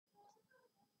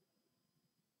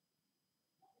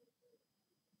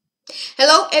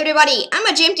Hello everybody, I'm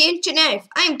a Cherniaiev.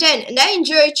 I'm 10 and I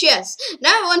enjoy chess. Now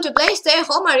I want to play stay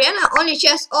home arena only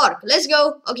chess org. Let's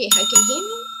go. Okay, I can hear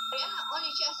me. Arena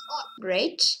only chess org.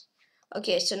 Great.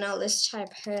 Okay, so now let's type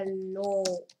hello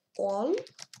all.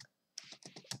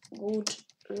 Good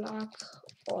luck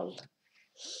all.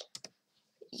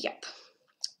 Yep.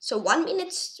 So 1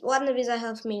 minute,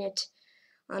 1.5 minute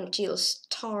until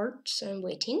start. So I'm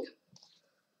waiting.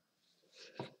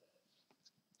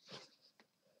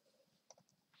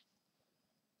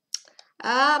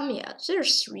 Yeah,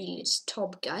 there's really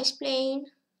top guys playing,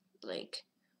 like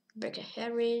Rebecca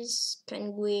Harris,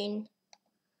 Penguin,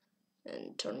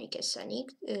 and Tornika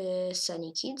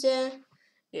Sanikidze,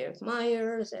 Derek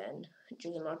Myers, and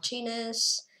Julia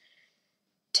Martinez,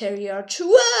 Terry Archer.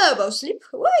 Whoa, about sleep.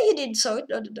 Why he didn't saw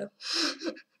it? I don't know.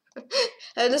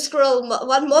 I had to scroll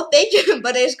one more page,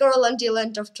 but I scroll until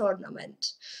end of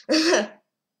tournament. Yeah,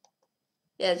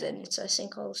 then it's I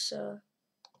think also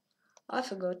I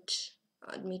forgot.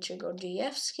 Dmitry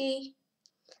Gordievsky,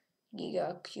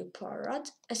 Giga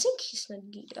Kuparat. I think he's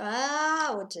not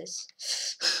Giga. What's this?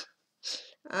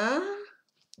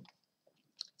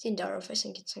 Sindarov, I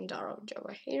think it's Sindarov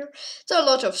over here. So a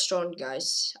lot of strong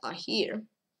guys are here.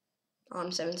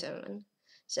 I'm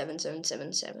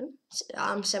 7777.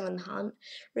 I'm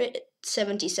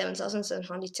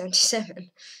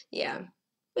 777,777. Yeah.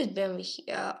 With Ben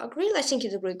Agril, I think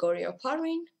it's Grigory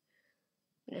Oparin.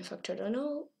 And in fact, I don't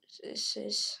know. This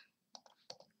is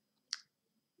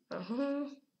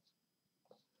Daniel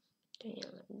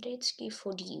Detsky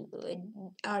for the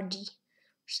RD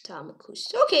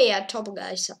Stamakus. Okay, yeah, top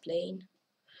guys are playing.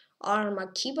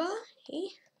 Armakiba,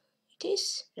 it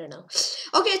is? I don't know.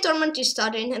 Okay, tournament is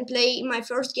starting and play my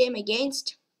first game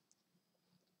against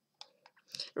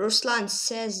Ruslan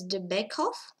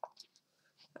Sezdebekov.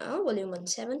 Oh, volume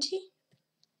 170.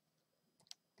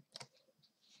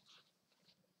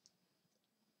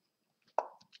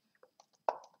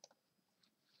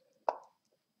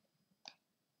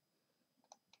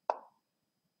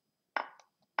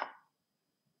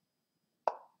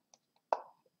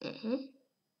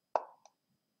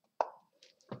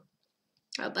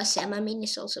 Basam Amin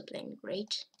is also playing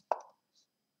great.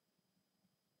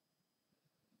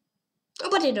 Oh,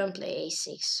 but they don't play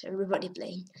A6. Everybody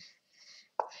playing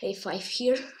A5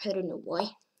 here. I don't know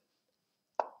why.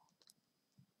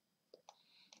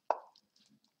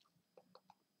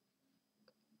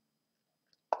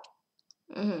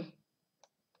 Well,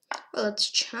 let's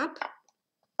chop.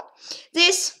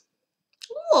 This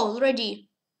already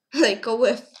like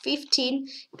over 15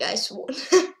 guys won.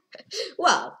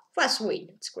 Wow, fast win.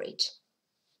 It's great.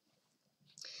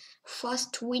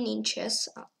 Fast winning chess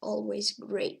are always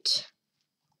great.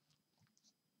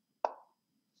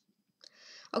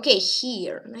 Okay,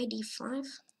 here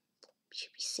 95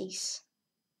 bp6.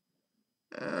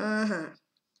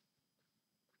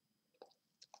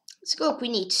 Let's go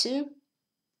queen e2.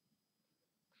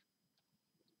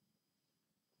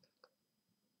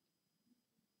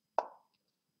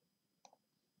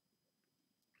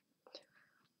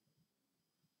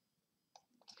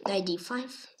 Knight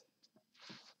d5.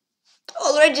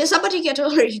 Already somebody get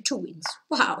already 2 wins.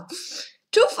 Wow,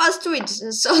 2 fast wins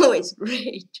is always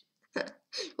great.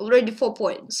 Already 4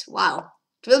 points. Wow,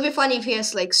 it will be funny if he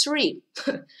has like 3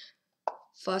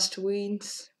 fast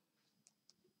wins.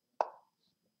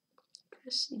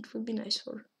 It would be nice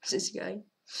for this guy.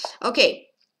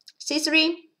 Okay,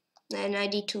 c3, then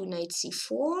knight d2, knight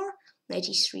c4, knight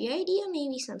e3 idea,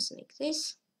 maybe something like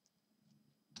this.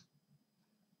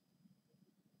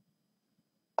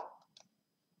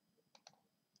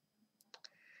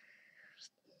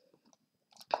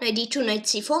 Knight d2, knight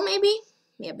c4 maybe?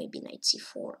 Yeah, maybe knight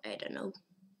c4, I don't know.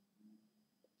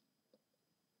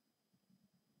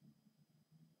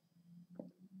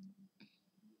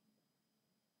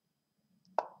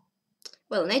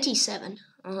 Well, knight e7,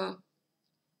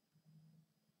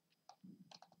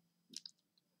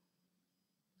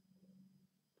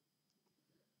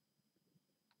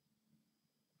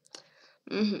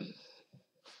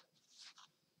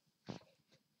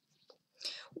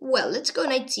 Well, let's go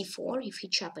knight c4. If he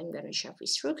chop, I'm gonna chop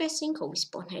with rook, I think, or with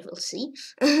pawn, I will see.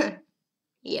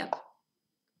 Yep.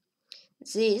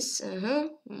 This,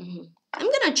 I'm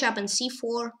gonna chop on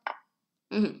c4.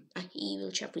 He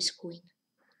will chop with queen.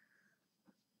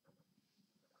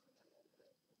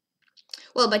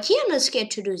 Well, but here I'm not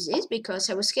scared to do this, because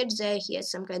I was scared that he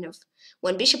has some kind of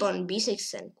one bishop on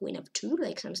b6 and queen up 2,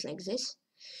 like something like this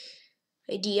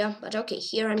idea. But okay,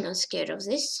 here I'm not scared of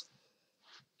this.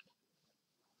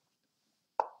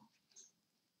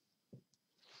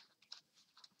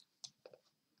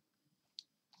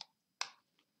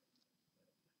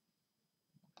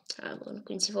 I want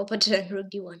queen c4, but then rook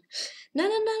d1.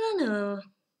 No.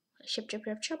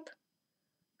 Chop.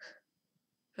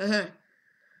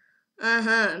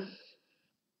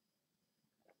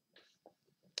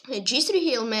 G3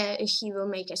 he will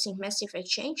make, I think, massive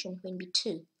exchange and queen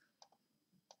b2.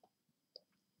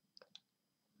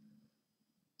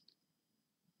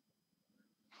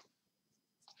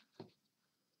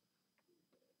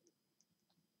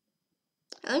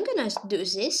 I'm gonna do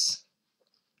this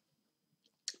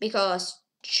because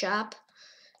chop,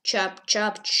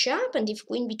 and if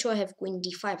queen b2 I have queen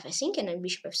d5, I think, and then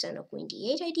bishop f7 or queen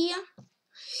d8 idea.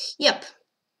 Yep.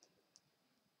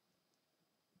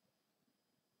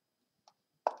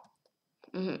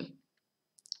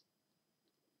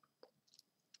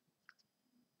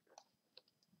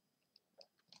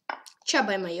 Chop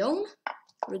by my own,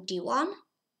 rook d1.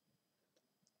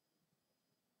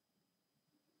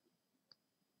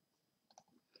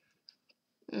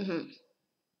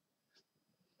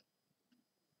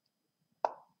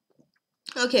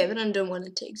 Okay, but I don't want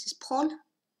to take this pawn.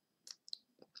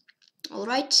 All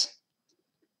right.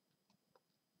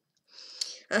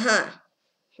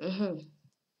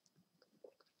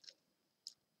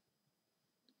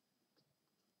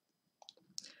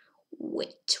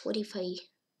 Wait, what if I...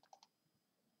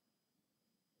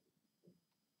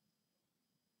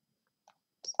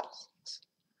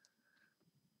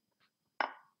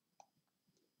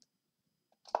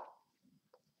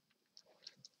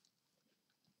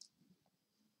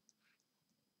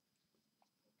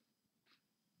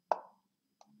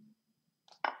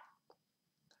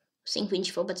 think queen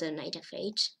g4, but then knight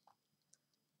f8.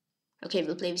 Okay,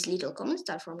 we'll play with little common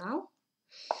star for now.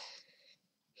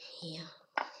 Yeah.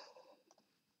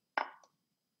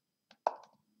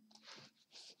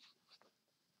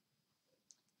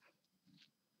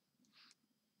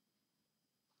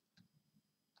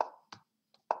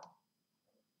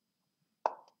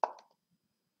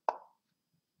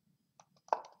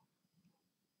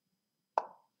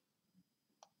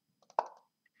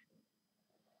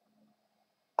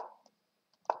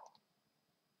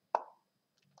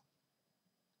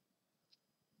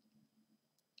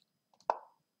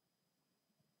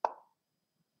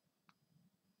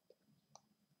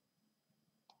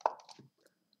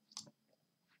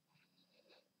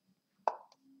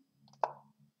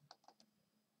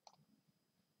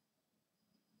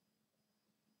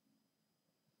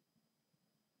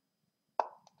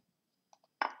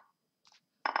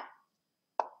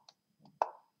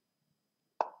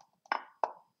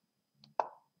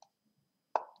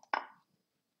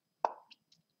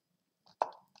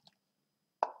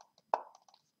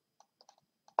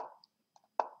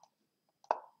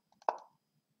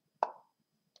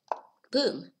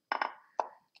 Boom.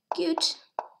 Good.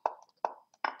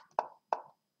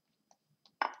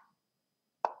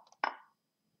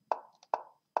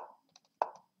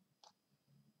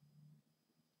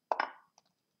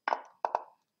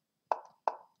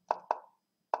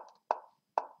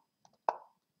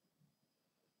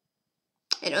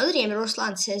 Another game,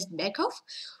 Ruslan says back off.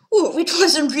 Ooh, it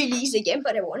wasn't really easy game,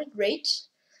 but I won it. Great.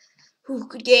 Ooh,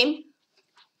 good game.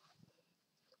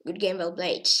 Good game, well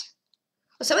played.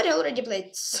 Well, somebody already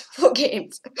played 4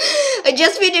 games. I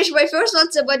just finished my first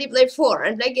one, somebody played 4.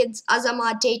 And against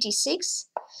Azamat 86.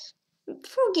 4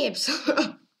 games.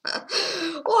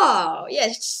 Wow, yeah,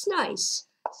 it's nice.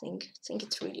 I think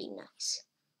it's really nice.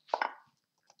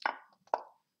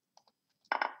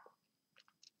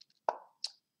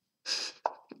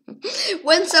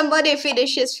 When somebody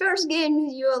finishes first game,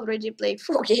 you already played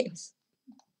 4 games.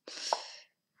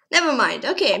 Never mind.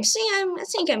 Okay, I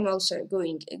think I'm also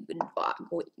doing good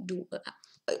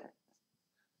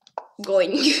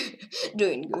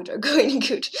or going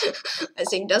good. I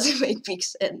think doesn't make big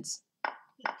sense.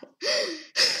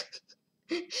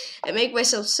 I make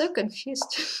myself so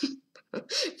confused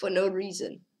for no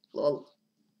reason. Lol.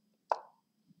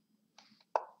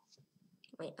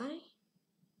 My eye.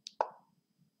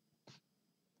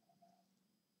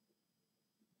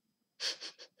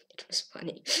 It was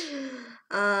funny.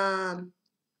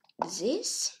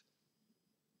 This.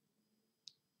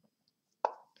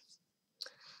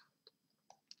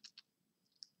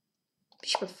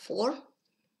 Bishop 4.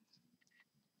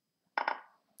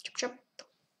 Chop.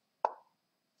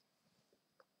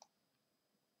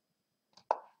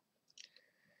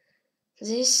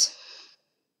 This.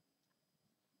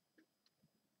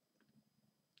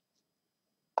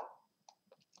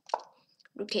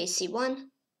 Rook c1.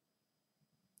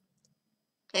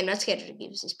 I'm not scared to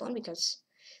give this pawn because,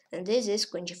 and this is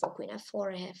queen g4, queen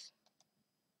f4.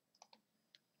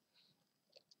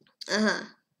 I have.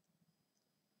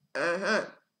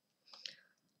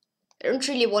 I don't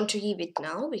really want to give it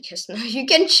now because now you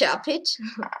can chop it.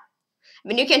 I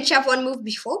mean, you can chop one move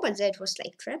before, but that was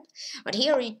like trap. But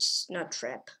here it's not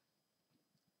trap.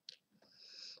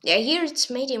 Yeah, here it's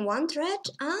made in one thread.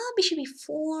 Bishop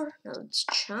e4. Now let's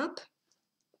chop.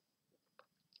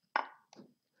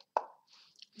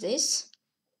 This.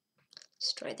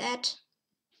 Let's try that.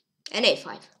 And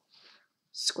a5.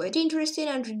 It's quite interesting.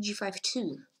 And g5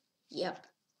 too. Yep.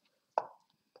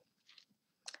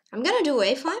 I'm gonna do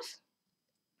a5.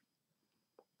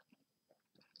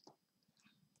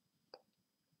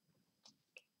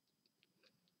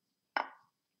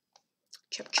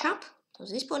 Chop chop. So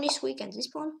this pawn is weak and this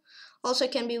pawn also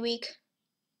can be weak.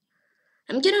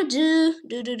 I'm gonna do.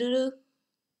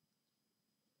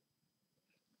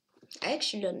 I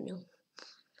actually don't know.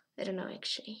 I don't know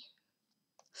actually.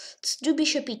 Let's do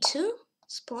bishop e2.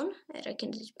 This pawn. I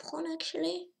reckon this pawn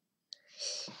actually.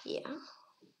 Yeah.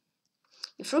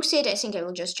 If rook c8, I think I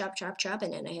will just chop, chop, chop,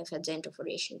 and then I have had the end of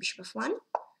variation bishop f1.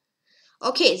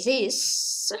 Okay,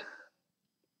 this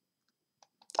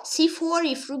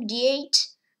c4. If rook d8,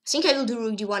 I think I will do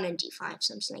rook d1 and d5,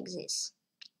 something like this.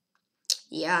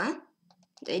 Yeah.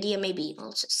 The idea may be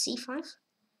also c5.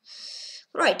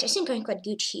 Right, I think I'm quite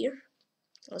good here.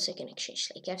 Also, I can exchange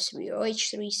like f3 or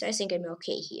h3, so I think I'm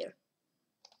okay here.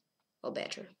 Or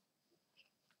better.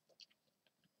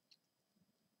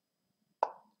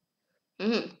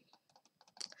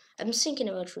 I'm thinking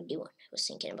about rook d1. I was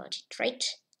thinking about it, right?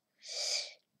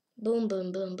 Boom,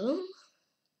 boom, boom, boom.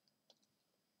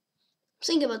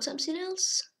 Think about something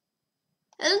else.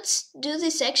 Let's do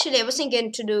this actually. I was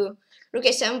thinking to do rook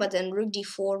a7, but then rook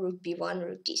d4, rook b1,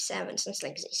 rook d7, things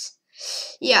like this.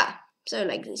 Yeah, so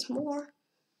like this more.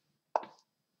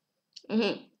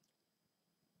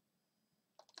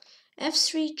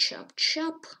 F3, chop,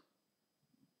 chop.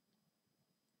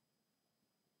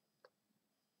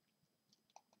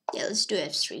 Yeah, let's do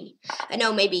f3. I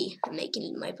know maybe I'm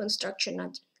making my pawn structure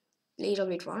not a little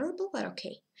bit vulnerable, but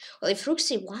okay. Well, if rook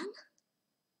c1,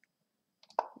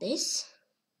 this.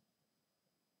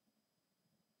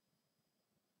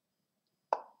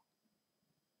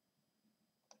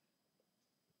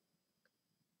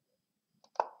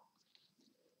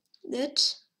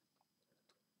 That.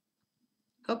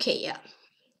 Okay, yeah.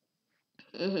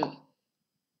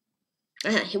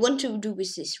 He want to do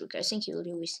with this rook. I think he will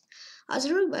do with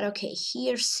other rook, but okay.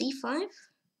 Here c5,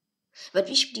 but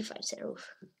bishop d5 is a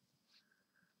roof.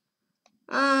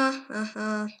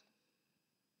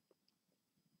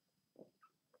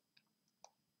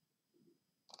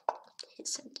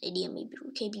 It's an idea, maybe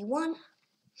rook b1.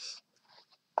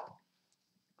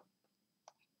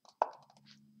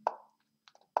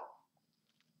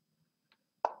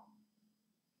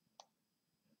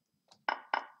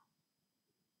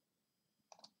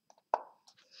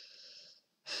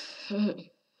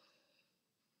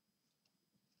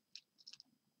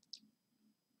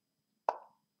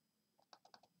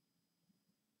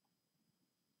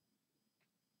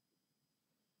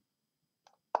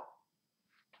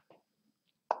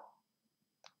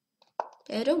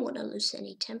 I don't want to lose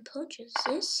any tempo, just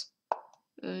this.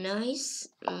 Nice.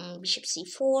 Bishop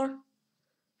c4.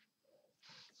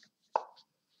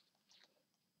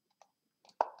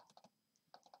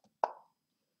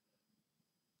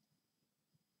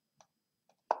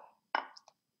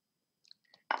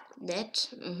 That.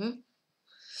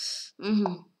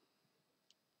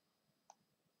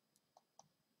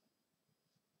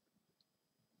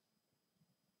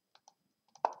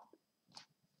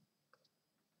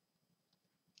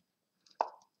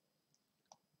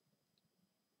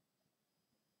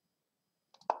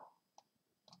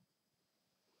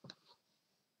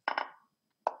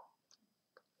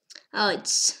 Oh,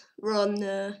 it's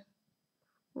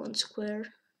one square.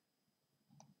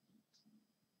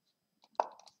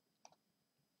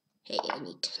 Hey, I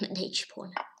need an H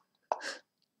pawn.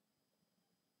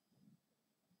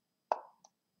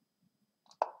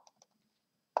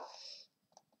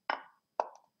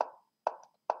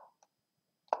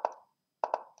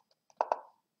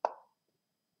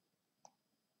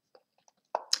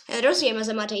 Rosie was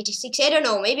at 86. I don't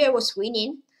know, maybe I was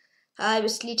winning. I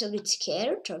was a little bit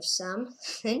scared of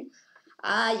something.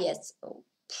 Yes. Oh,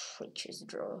 we choose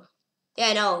draw. Yeah,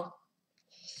 I know.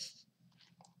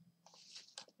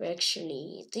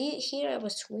 Actually, here I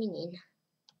was winning.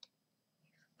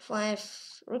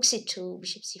 5, rook c2,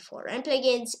 bishop c4. I'm playing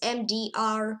against MD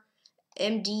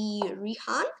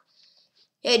Rihan.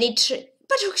 Yeah, I need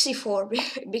but rook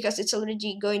c4 because it's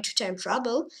already going to time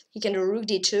trouble. He can do rook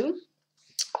d2.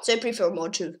 So I prefer more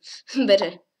to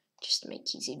better just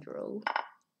make easy draw.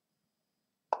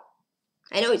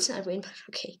 I know it's not win, but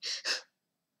okay.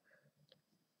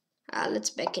 Let's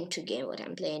back into game what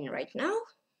I'm playing right now.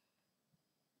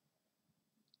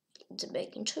 Let's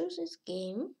back into this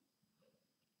game.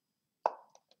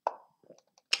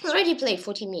 Already played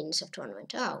 40 minutes of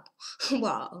tournament. Oh,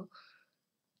 wow.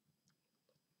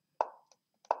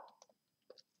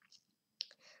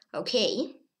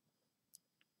 Okay.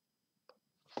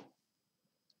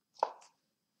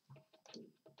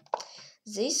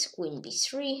 This queen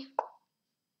b3.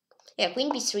 Yeah,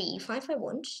 queen b3, e5 I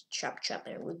want. Chop chop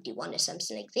and rook d1 or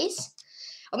something like this.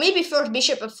 Or maybe first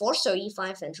bishop f4, so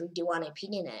e5 and rook d1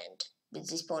 opinion, and with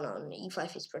this pawn on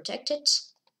e5 is protected.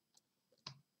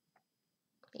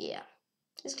 Yeah.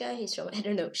 This guy is from, I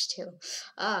don't know, still.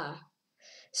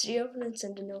 3 opponents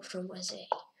and a no from USA.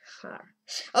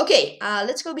 Okay,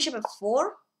 let's go bishop f4.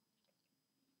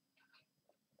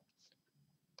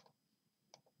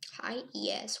 Hi,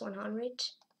 yes, 100.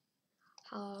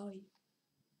 Hi.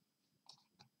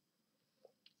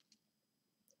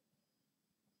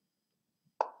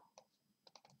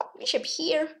 Bishop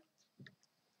here.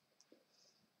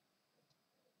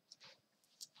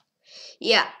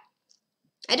 Yeah.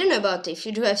 I don't know about if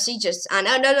you do have sieges. No,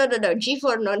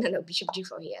 g4, no, bishop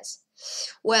g4, yes.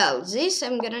 Well, this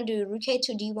I'm gonna do rook a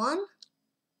to d1.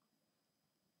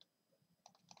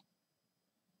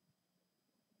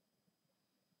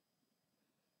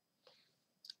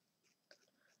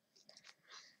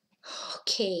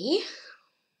 Okay.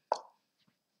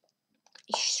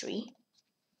 h3.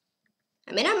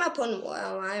 I mean, I'm up on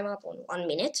 1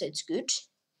 minute, so it's good.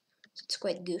 It's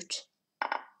quite good.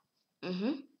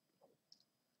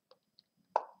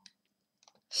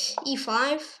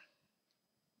 e5.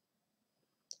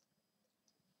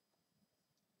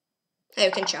 Oh,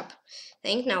 you can chop. I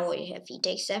think now we have e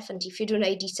takes f, and if you do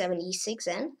knight d7, e6,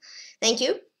 then thank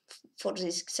you for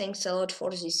this. Thanks a lot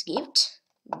for this gift.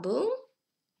 Boom.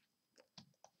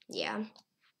 Yeah.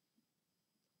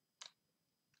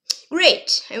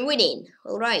 Great, I'm winning.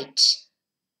 All right.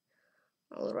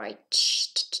 All right.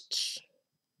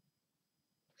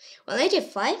 Well, knight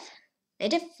f5.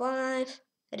 Knight f5.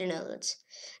 I don't know. Let's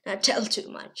not tell too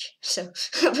much. So,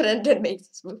 but then make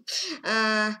this move.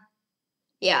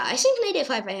 Yeah, I think knight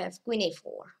f5. I have queen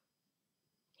a4.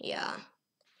 Yeah,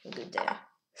 good there.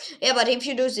 Yeah, but if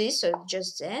you do this, so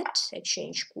just that,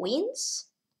 exchange queens.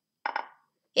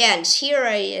 Yeah, and here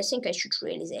I think I should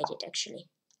really edit it actually.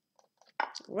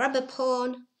 Grab a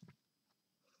pawn.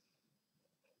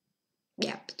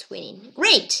 Yeah, it's winning.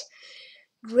 Great!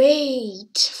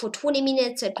 Great! For 20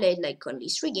 minutes I played like only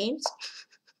 3 games.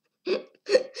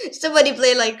 Somebody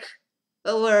played like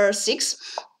over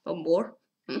 6 or more.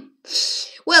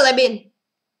 Well, I mean,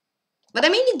 but I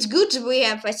mean it's good we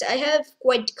have, I have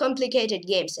quite complicated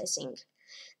games, I think.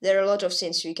 There are a lot of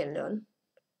things we can learn.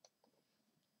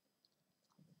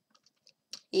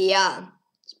 Yeah,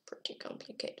 it's pretty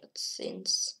complicated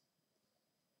things.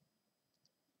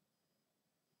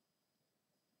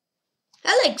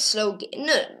 I like slow game.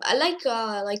 No, I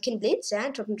like in Blitz,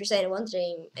 yeah, talking to say one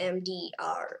thing, MD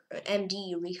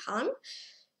Rihan.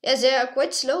 Yeah, they are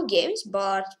quite slow games,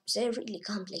 but they're really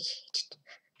complicated.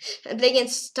 And play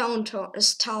against Staunton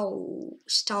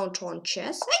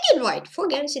chess. I get white. 4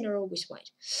 games in a row with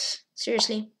white.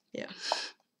 Seriously? Yeah.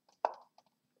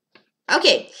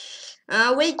 Okay.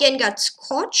 We again got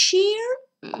Scotch here.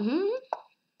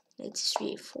 It's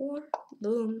 3-4.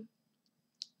 Boom.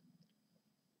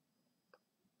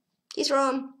 He's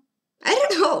wrong. I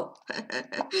don't know.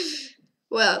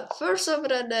 Well, first of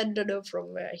all, I don't know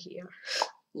from where here.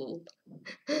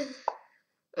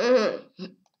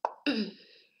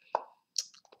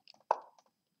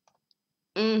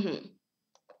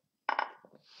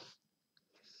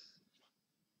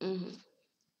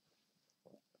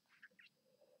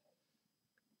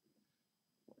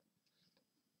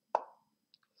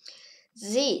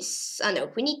 This, I know,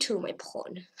 queen e2 my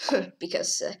pawn,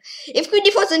 because if queen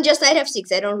d4 then just knight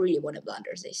f6, I don't really want to blunder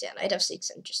this. Yeah, knight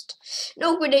f6 and just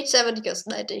no queen h7 because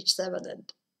knight h7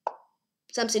 and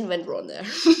something went wrong there.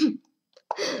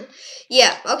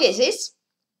 Yeah, okay, this.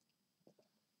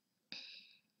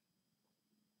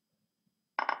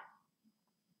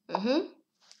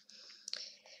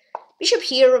 Bishop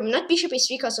here, not bishop e3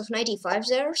 because of knight e5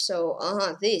 there, so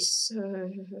this.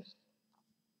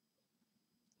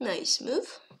 Nice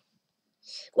move.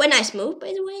 Quite nice move,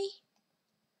 by the way.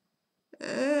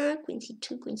 Queen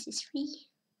c2, queen c3.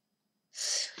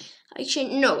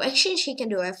 Actually she can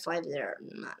do f5 there.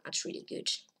 Nah, that's really good.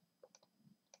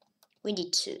 Queen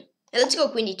d2. Let's go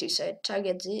queen d2. So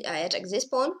I attack this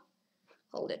pawn.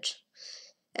 Hold it.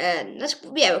 And that's,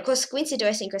 yeah, because queen c2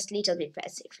 I think was a little bit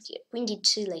passive here. Queen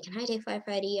d2, like knight a5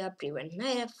 idea, prevent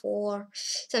knight f4,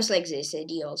 something like this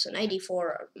idea also. Knight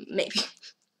d4, maybe.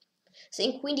 I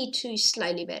think queen d2 is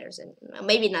slightly better than,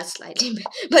 maybe not slightly,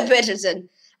 but better than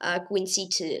queen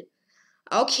c2.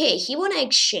 Okay, he wanna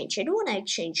exchange. I don't wanna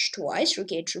exchange twice. Rook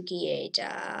e8, rook e8.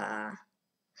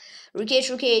 Rook e8,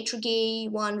 rook e8, rook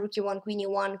e1, rook e1, queen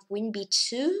e1, queen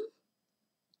b2.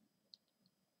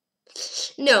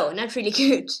 No, not really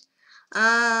good.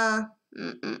 Let's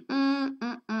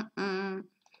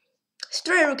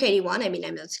try rook e1. I mean,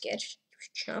 I'm not scared.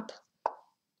 Chop.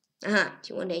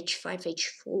 d1, h5,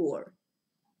 h4.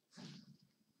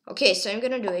 Okay, so I'm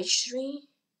gonna do h3.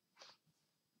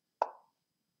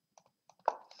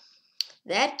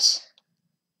 That.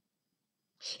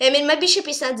 I mean, my bishop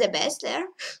is not the best there.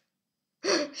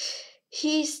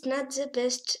 He's not the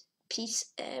best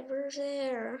piece ever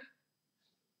there.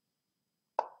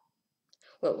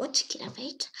 Well, what? Can I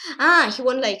wait? He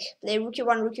won like the rook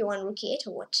e1, rook e1, rook e8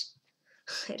 or what?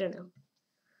 I don't know.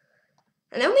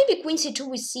 And now maybe queen c2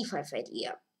 with c5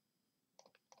 idea.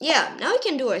 Yeah, now I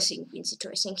can do, I think, queen c2.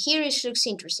 I think here it looks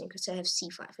interesting because I have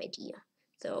c5 idea.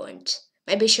 So, and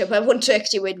my bishop, I want to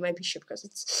activate my bishop because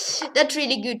it's that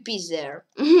really good piece there.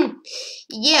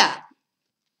 Yeah.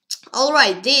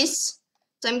 Alright, this.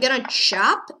 So I'm gonna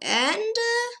chop and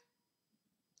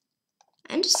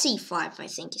c5 I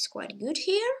think is quite good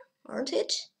here, aren't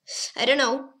it? I don't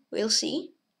know. We'll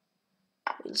see.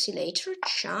 We'll see later.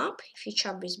 Chop. If you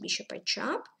chop with bishop, I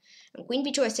chop. And queen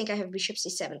b2, I think I have bishop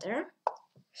c7 there.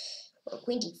 Or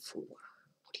queen d4.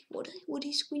 What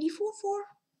is queen d4 for?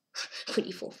 Queen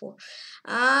d4 for.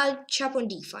 Chop on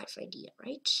d5 idea,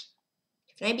 right?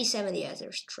 If knight b7, yeah,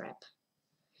 there's trap.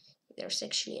 There's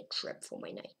actually a trap for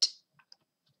my knight.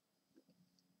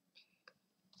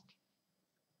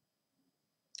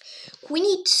 Queen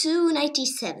e2, knight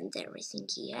e7 there, I think.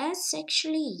 Yes,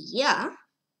 actually, yeah.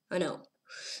 Oh no.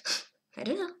 I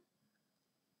don't know.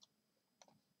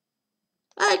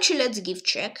 Actually, let's give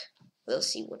check. We'll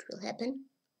see what will happen.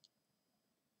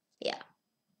 Yeah.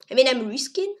 I mean, I'm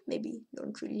risking. Maybe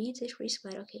don't really need this risk,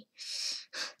 but okay.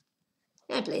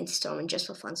 I'm playing this tournament just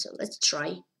for fun, so let's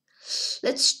try.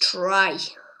 Let's try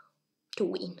to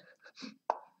win.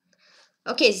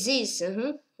 Okay, this.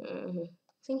 I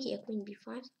think here, queen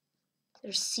b5.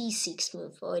 There's c6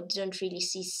 move. Oh, I don't really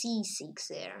see c6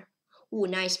 there. Ooh,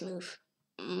 nice move.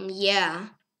 Yeah.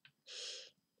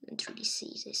 Don't really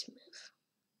see this move.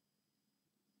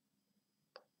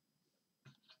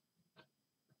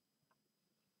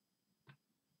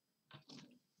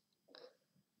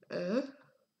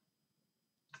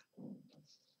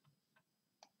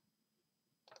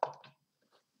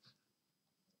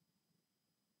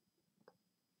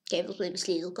 Okay, we'll play this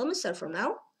little comment start from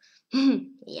now.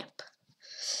 Yep.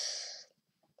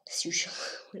 As usual,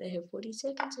 when I have 40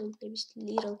 seconds, I'll play this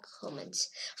little comments.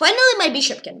 Finally, my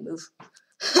bishop can move.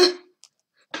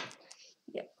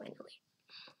 Yep, finally.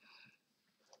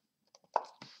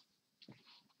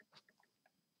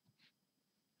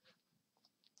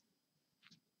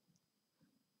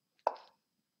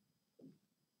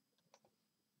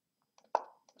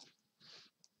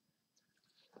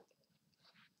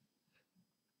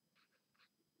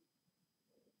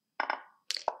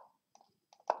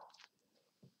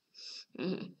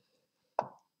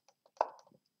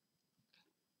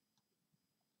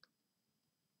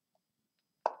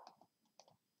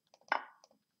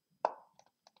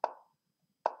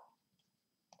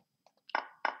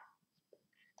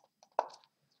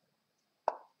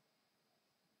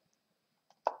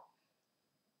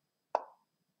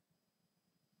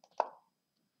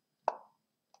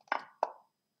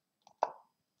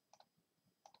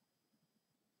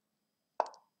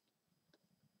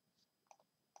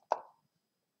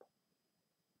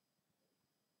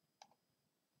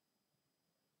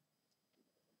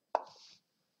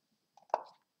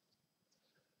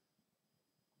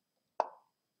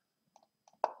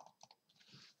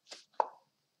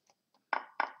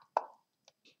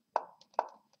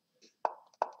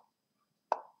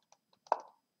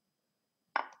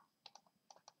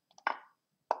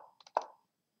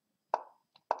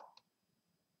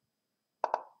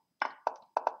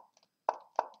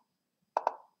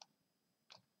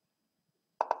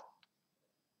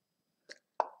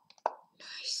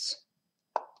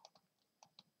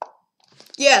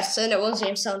 Yes, and it was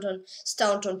him stunned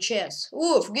on chess.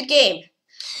 Oof, good game.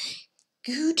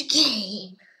 Good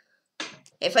game.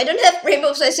 If I don't have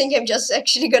pre-moves, I think I'm just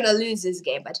actually gonna lose this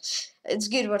game, but it's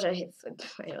good what I have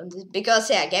on this, because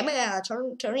yeah, game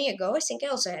turning ago, I think I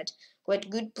also had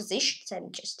quite good positions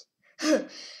and just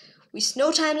with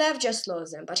no time left, just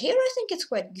lost them. But here I think it's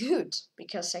quite good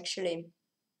because actually,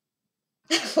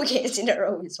 okay, it's in a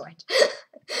row is white.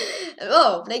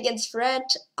 Oh, play against Fred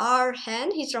R.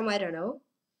 Hand. He's from I don't know.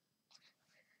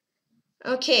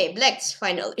 Okay, blacks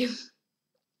finally.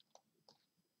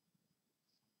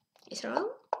 Is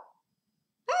wrong?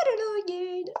 I don't know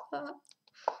again. What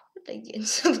again?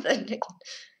 Something again.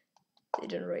 They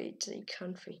don't rate the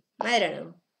country. I don't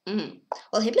know.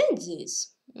 Well, he played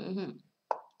this.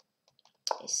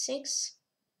 A6.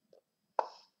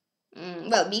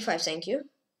 Well, b5, thank you.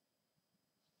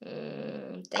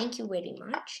 Thank you very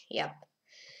much. Yep.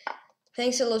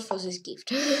 Thanks a lot for this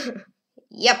gift.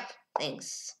 Yep,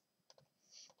 thanks.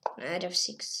 Knight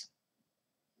f6.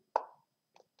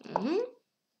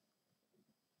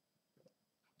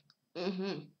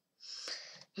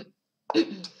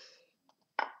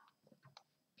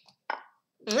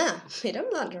 He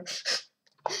don't blunder.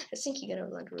 I think he gonna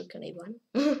blunder rook on a1.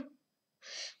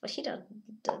 But he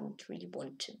doesn't really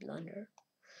want to blunder.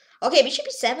 Okay, bishop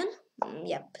e7.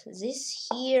 Yep, this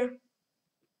here.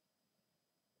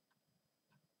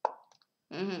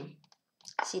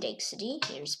 C takes d.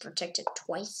 Here is protected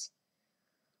twice.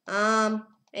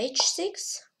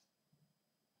 H6.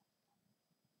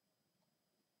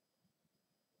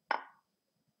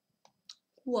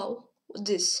 Wow, what's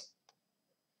this?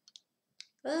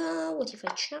 What if I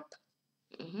chop?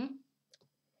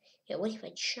 Yeah, what if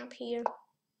I chop here?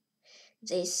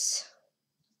 This.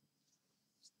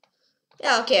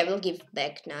 Yeah, okay, I will give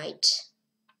back knight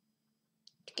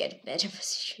to get a better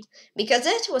position. Because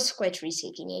that was quite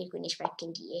risky. King a queen is back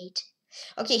in d8.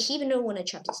 Okay, he even don't want to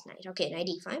chop this knight. Okay, knight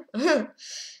e5.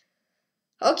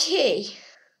 Okay.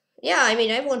 Yeah, I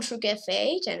mean, I want rook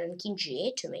f8 and then king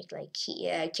g8 to make like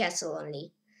castle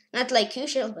only. Not like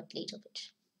usual, but little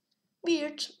bit.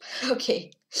 Weird.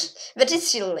 Okay. But it's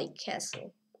still like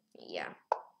castle. Yeah.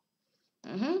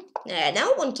 Yeah,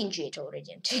 now I want king g8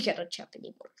 already, and you cannot chop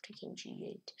anymore to king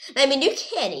g8. I mean, you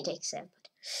can it accept,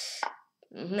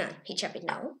 but nah, he chop it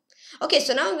now. Okay,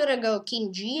 so now I'm gonna go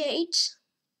king g8.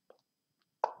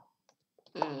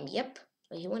 Yep.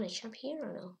 Do you want to chop here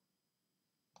or no?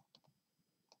 I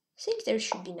think there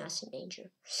should be nothing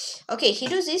major. Okay, he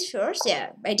does this first.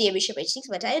 Yeah, idea bishop h6,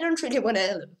 but I don't really want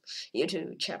you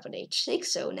to chop on h6,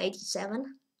 so knight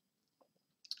e7.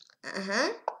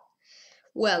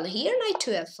 Well, here knight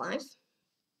to f5.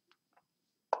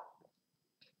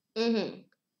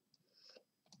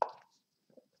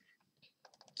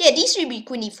 Yeah, d3 be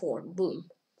queen e4. Boom.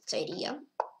 That's the idea.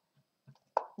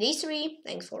 d3.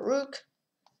 Thanks for rook.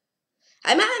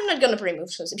 I'm not gonna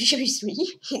pre-move, so bishop e3.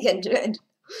 You can do it.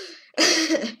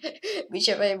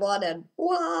 Bishop a1 and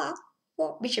wah.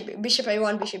 Bishop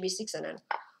a1, bishop e6, and then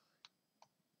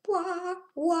wah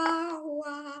wah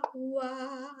wah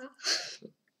wah.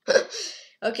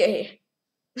 Okay.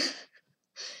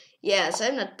 Yeah, so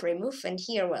I'm not pre-move, and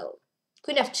here, well,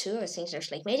 queen f2. I think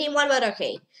there's like maybe one, but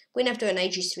okay. Queen f2 and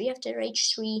knight g3 after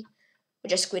h3, or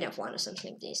just queen f1 or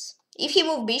something like this. If you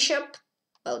move bishop,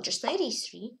 well, just knight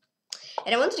e3.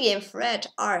 And I want to game threat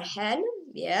r10.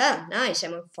 Yeah, nice.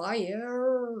 I'm on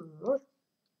fire.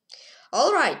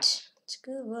 All right, it's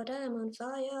good that I'm on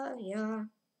fire. Yeah,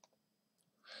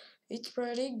 it's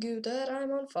pretty good that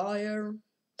I'm on fire,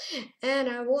 and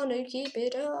I want to keep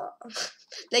it up.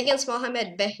 Against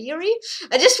Mohamed Bahiri,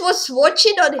 I just was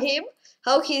watching on him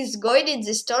how he's going in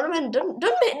this tournament.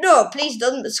 No, please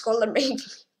don't scholar mate me.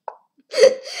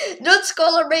 Don't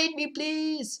scholar mate me,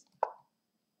 please.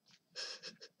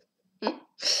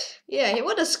 Yeah, he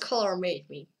wanna scholar mate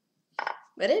me,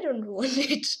 but I don't want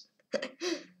it.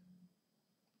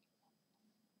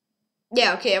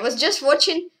 Yeah, okay, I was just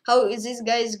watching how this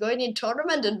guy is going in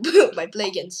tournament, and boom, I play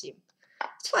against him.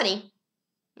 It's funny.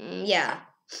 Yeah.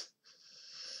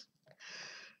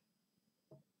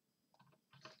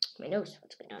 My nose,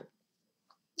 what's going on?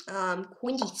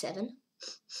 Queen d7.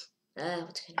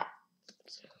 What's going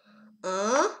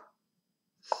on?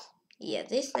 Yeah,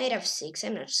 this knight f6,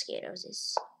 I'm not scared of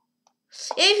this.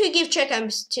 If you give check,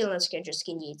 I'm still not scared, just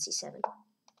king d8, c7.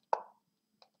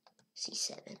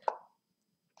 c7.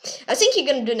 I think you're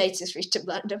gonna do knight c3 to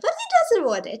blunder, but he doesn't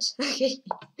want it. Okay.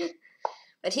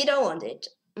 But he don't want it.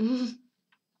 I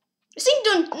think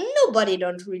nobody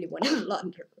don't really want to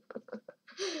blunder.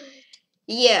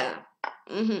 Yeah.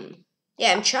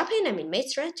 Yeah, I'm chopping, I'm in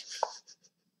mate threat.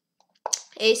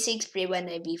 a6, pre-1,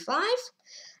 knight b5.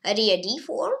 Idea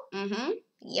d4.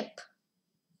 Yep.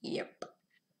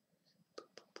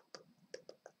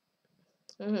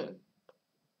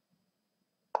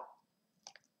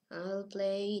 I'll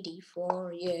play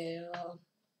d4, yeah.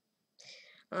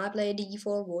 I play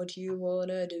d4, what you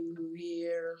wanna do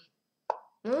here?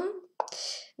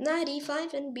 Knight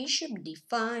e5 and bishop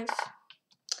d5.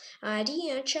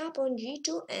 Idea chop on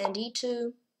g2 and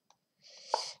d2.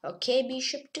 Okay,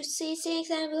 bishop to c6,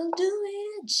 I will do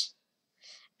it.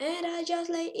 And I just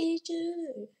lay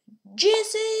e2.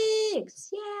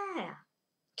 G6, yeah.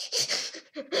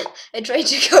 I tried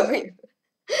to copy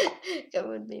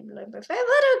maybe like by 5,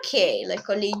 but okay, like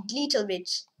a little bit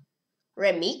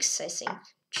remix, I think.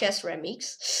 Chess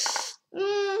remix.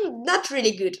 Not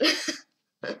really good.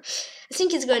 I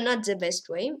think it's going not the best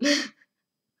way.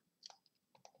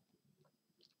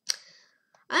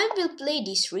 I will play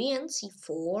d3 and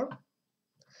c4.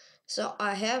 So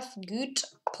I have good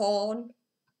pawn.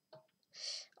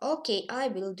 Okay, I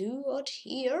will do what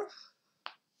here?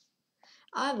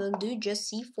 I will do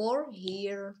just c4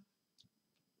 here.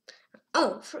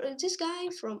 Oh, for this guy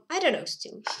from, I don't know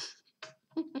still.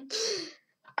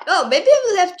 Oh, maybe I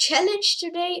will have challenge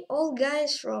today. All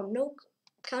guys from no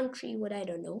country, what I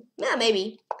don't know. Yeah,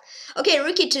 maybe. Okay,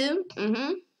 rook e2.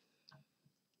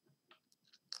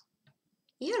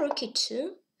 Yeah, rook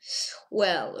e2.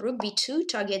 Well, rook b2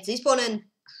 targets this pawn and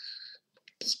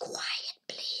be quiet,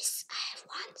 please. I have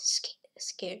one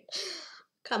scared.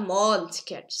 Come on,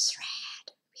 scared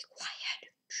thread. Be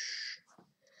quiet.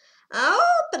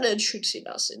 Oh, but it should see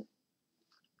nothing.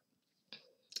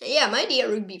 Yeah, my idea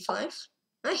rook b5.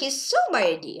 Ah, he saw my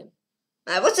idea.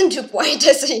 I wasn't too quiet,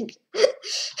 I think.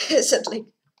 I said like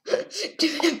to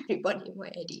everybody my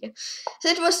idea. So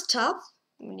it was tough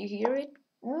when you hear it.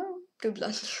 Too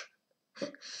blunder.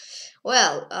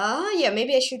 Well, yeah,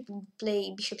 maybe I should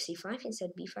play bishop c5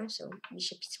 instead b5. So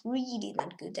bishop is really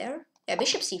not good there. Yeah,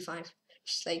 bishop c5.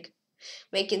 Just like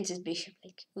making this bishop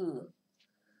like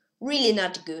really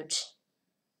not good.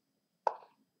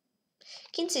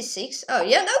 King c6. Oh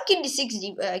yeah, now king d6,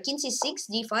 king c6,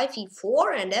 d5,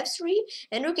 e4, and f3,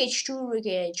 and rook h2, rook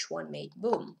h1 mate.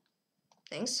 Boom.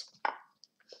 Thanks.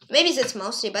 Maybe that's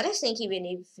mostly, but I think even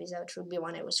if without rook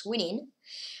b1 I was winning.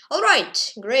 All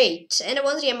right, great. And I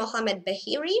want to Mohammed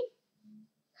Bahiri.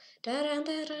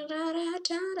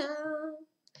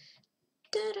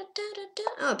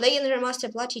 Oh, playing the Master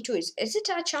Plati 2. Is it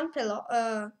a champion?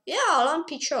 Yeah, Alan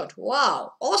Pichot.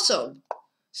 Wow, awesome.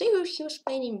 I think he was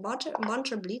playing in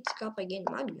Bunter Blitz Cup against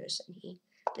Magnus, and he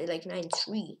played like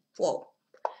 9-3. Whoa,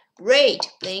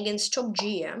 great. Playing against top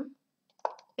GM.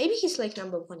 Maybe he's like #1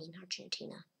 in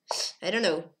Argentina. I don't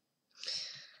know.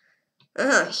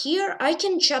 Here I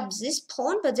can chop this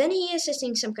pawn, but then he has, I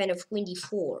think, some kind of queen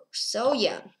d4. So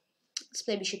yeah, let's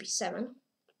play bishop e7.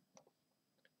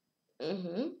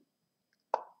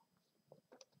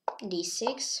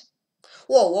 D6.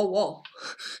 Whoa.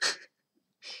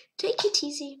 Take it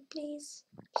easy, please.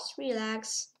 Just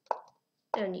relax.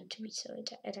 Don't need to be so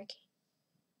attacking.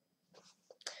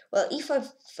 Well,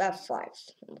 e5, f5.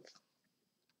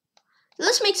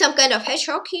 Let's make some kind of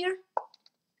hedgehog here.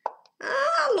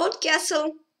 Lord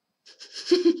Castle.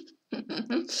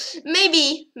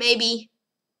 maybe.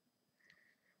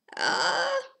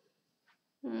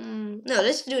 No,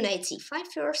 let's do knight c5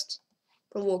 first.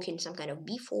 Provoking some kind of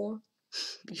b4.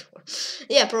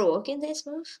 Yeah, provoking this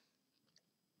move.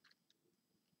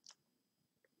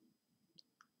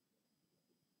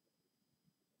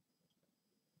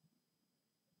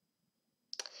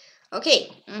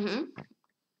 Okay.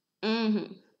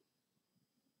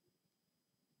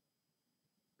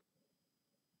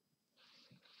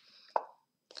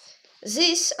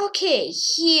 This, okay,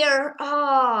 here,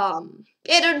 I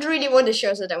don't really want to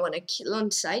show that I want to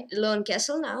learn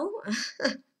castle now.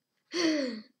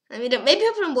 I mean, maybe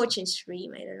I'm watching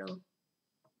stream, I don't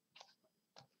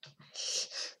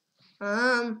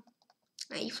know.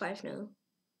 e5 now.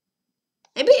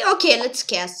 Maybe, okay, let's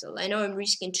castle. I know I'm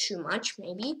risking too much,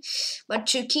 maybe, but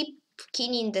to keep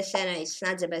king in the center is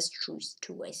not the best choice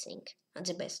too, I think. Not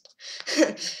the best.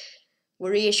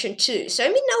 Variation 2. So I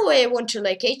mean, now I want to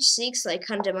like h6, like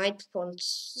undermine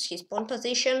his pawn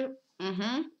position.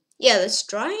 Yeah, let's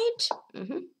try it.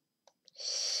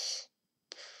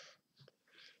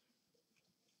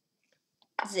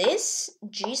 This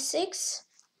g6.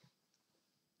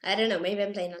 I don't know. Maybe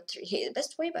I'm playing not the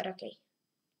best way, but okay.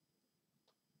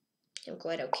 I'm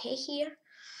quite okay here.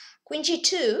 Queen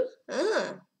g2.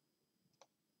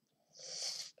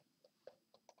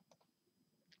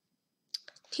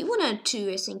 He wanted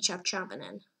to, I think, chop and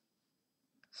then.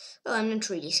 Well, I'm not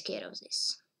really scared of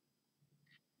this.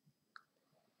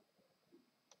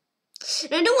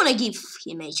 And I don't want to give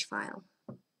him h-file.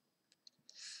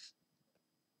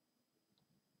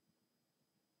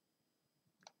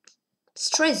 Let's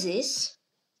try this.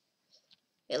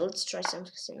 Yeah, let's try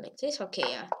something like this. Okay,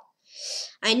 yeah.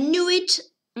 I knew it.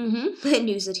 I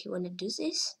knew that he wanted to do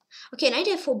this. Okay, knight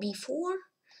f4 b4.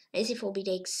 Knight c4 b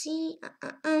takes c.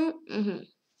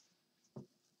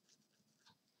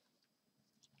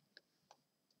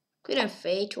 Queen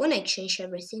f8. When I change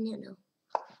everything, you know.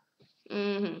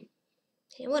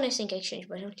 When I think I change,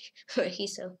 but I don't.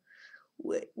 He's so.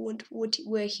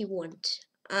 where he want.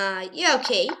 Yeah,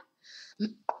 okay.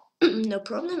 No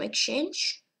problem.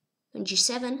 Exchange. On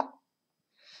G7.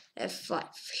 F5.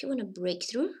 He want a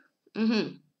breakthrough.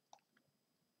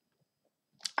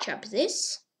 Chop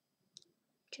this.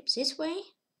 Chop this way.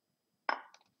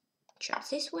 Chop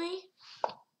this way.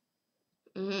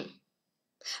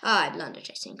 I blundered,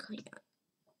 I think. Yeah.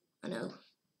 I know.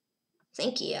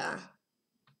 Thank you.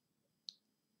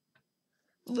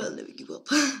 Well, let me give up.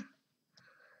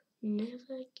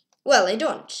 Never. Well, I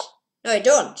don't. No, I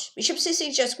don't. Bishop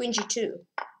C6, just queen G2.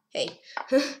 Hey.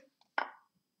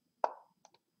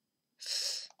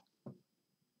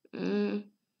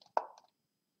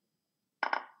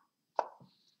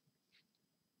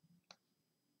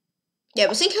 Yeah,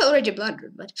 I think I already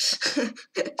blundered, but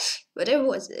but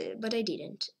I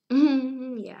didn't.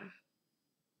 Yeah.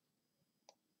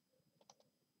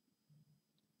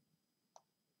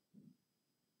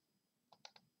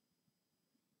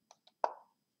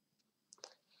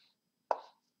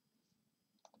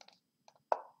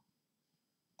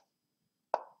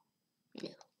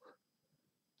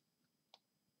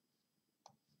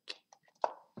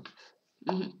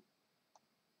 No.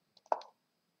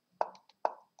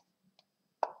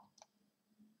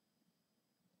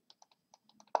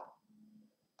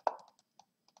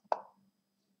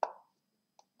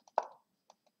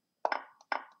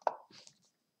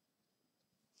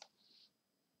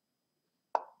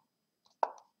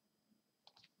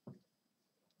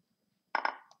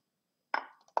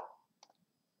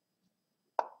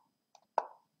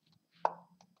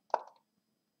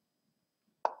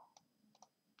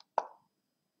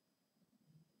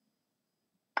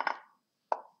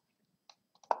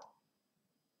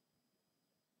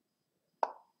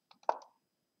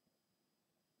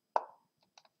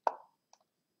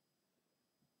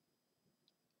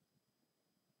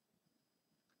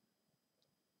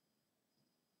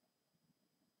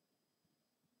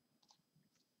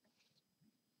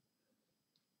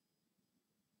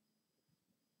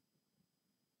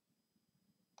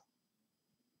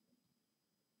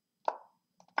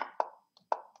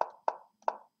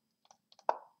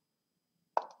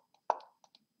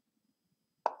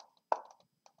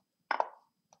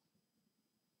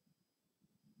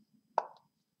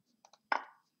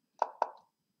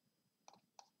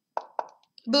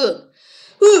 Boom.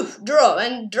 Whew, draw.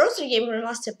 And draw 3 game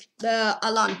Grandmaster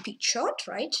Alan Peak shot,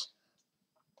 right?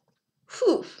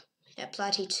 Whew. Yeah,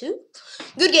 Platy 2.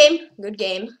 Good game. Good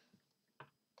game.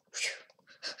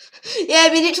 Yeah,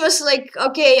 I mean, it was like,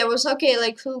 okay, I was okay,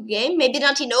 like, full game. Maybe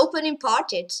not in opening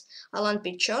part, it's Alan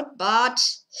Peak shot, but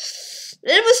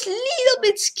I was a little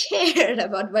bit scared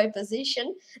about my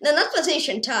position. No, not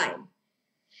position, time.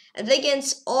 And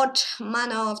against Odd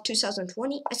Mana of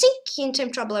 2020, I think in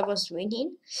Time Trouble I was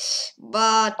winning,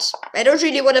 but I don't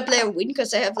really want to play a win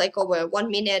because I have like over 1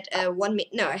 minute,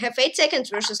 no, I have 8 seconds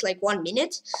versus like 1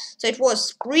 minute, so it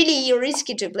was really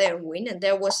risky to play a win, and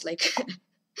there was like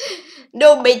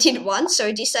no mate in one, so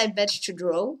I decided better to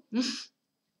draw.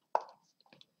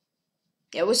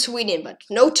 I was winning, but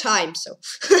no time, so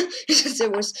there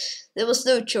was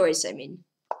no choice. I mean,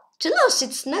 to lose,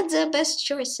 it's not the best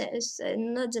choice,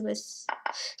 not the best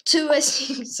two, I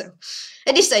think, so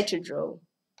I decided to draw.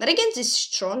 But against this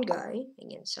strong guy,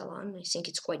 against Alan, I think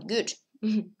it's quite good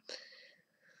to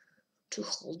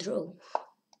hold draw.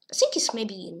 I think it's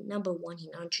maybe number 1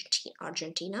 in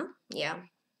Argentina. Yeah.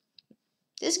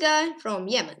 This guy from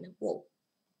Yemen. Whoa.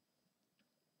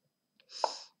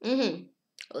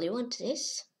 Well, you want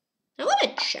this? I want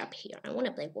a chap here. I want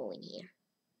to play wall in here.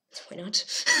 Why not?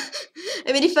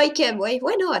 I mean, if I can, why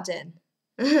not then?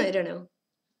 I don't know.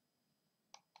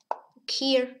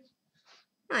 Here.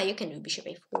 You can do bishop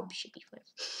a4, bishop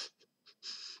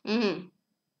e5.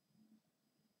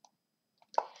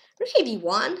 Rook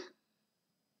b1. I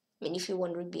mean, if you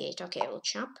want rook b8, okay, I will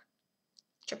chop.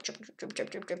 Chop, chop, chop, chop, chop,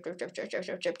 chop, chop, chop, chop, chop,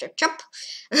 chop, chop, chop, chop.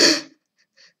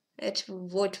 That's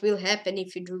what will happen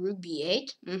if you do rook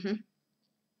b8.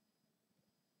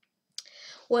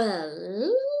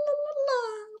 Well,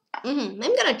 I'm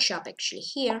gonna chop actually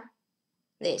here.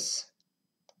 This.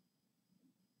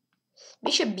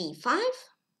 Bishop b5.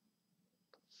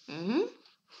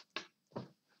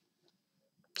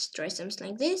 Let's try something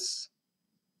like this.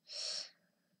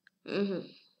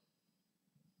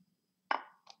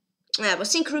 I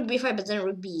was thinking rook b5, but then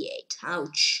rook b8.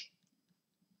 Ouch.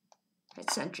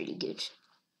 That's not really good.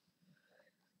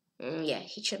 Yeah,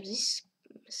 he chopped this,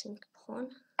 I think, pawn.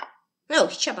 No,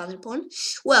 he chopped other pawn.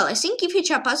 Well, I think if he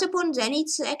chop other pawn, then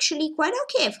it's actually quite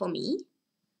okay for me.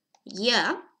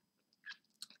 Yeah.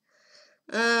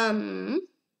 Queen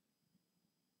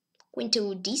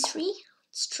to d3.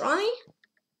 Let's try.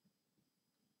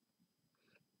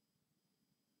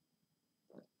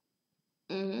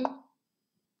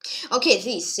 Okay,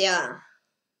 this, yeah.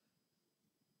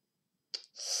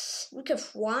 Rook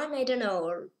f1, I don't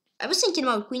know. I was thinking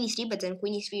about queen e3, but then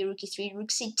queen e3, rook e3, rook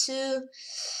c2.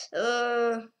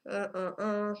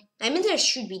 I mean, there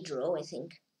should be draw, I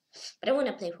think. But I want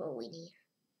to play for a win here.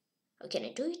 How can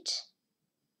I do it?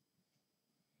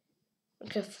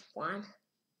 Rook f1.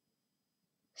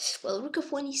 Well, rook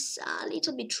f1 is a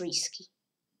little bit risky.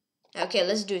 Okay,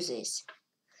 let's do this.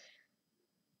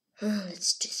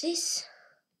 Let's do this.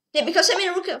 Yeah, because I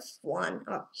mean, rook f1.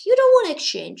 Oh, you don't want to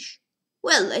exchange.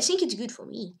 Well, I think it's good for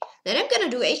me. Then I'm gonna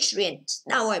do h3, and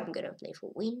now I'm gonna play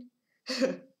for win.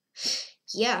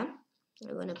 Yeah,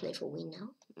 I'm gonna play for win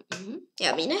now.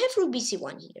 Yeah, I mean, I have rook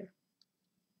bc1 here.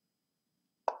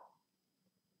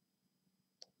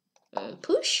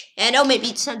 Push. And oh, maybe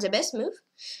it's not the best move,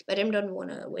 but I don't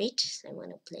wanna wait. I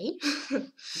wanna play.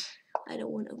 I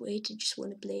don't wanna wait. I just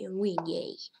wanna play and win.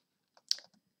 Yay.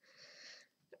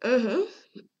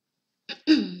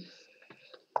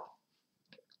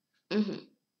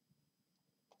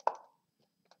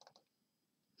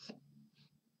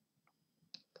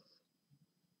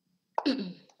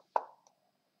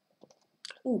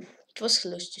 Ooh, it was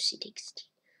close to c6.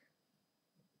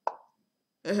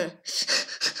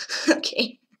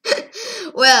 Okay.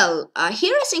 Well,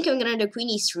 here I think I'm gonna do queen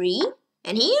e3,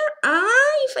 and here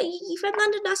if I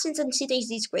landed nothing, then c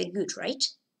takes is quite good, right?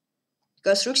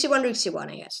 Because rook c1,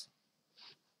 I guess.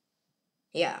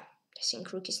 Yeah, I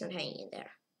think rook is not hanging in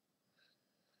there.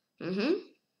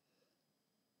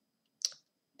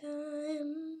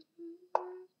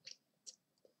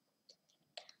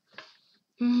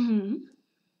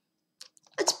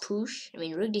 Let's push. I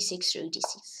mean, rook d6, rook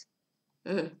d6.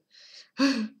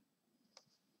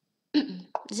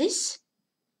 This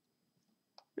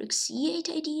rook c8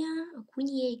 idea or queen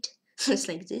e8. It's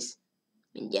like this.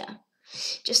 I mean, yeah,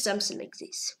 just something like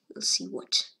this. We'll see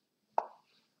what.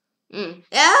 Yeah.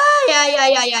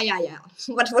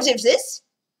 What if this?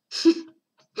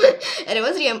 And it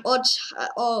was the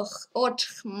odd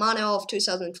mana of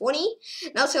 2020.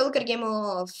 Now let's look at a game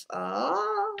of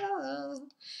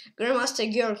Grandmaster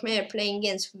Georg Mayer playing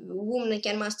against Woman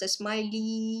Grandmaster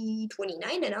Smiley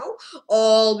 29, and now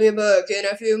I'll be back in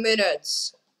a few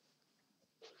minutes.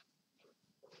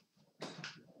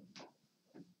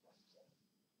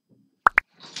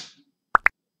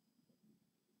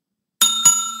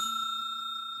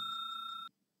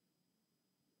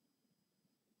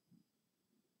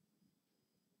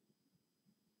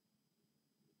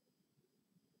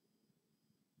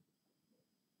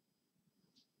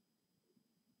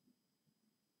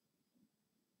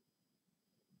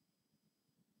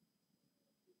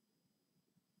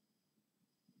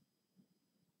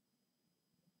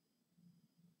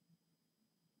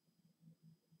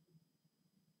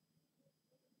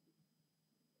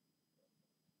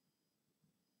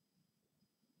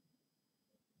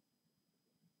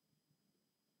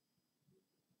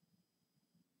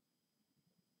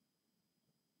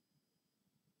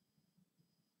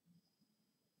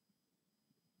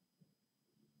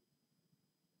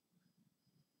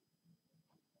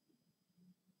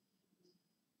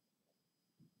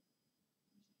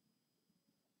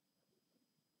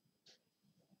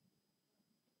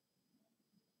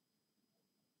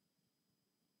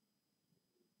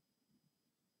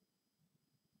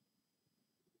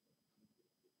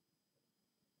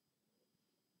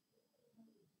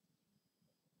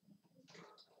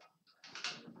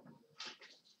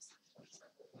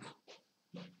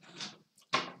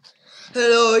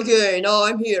 Hello again,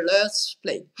 I'm here, let's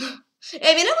play.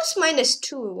 I mean, I was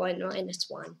 -2, why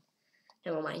 -1?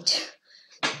 Never mind.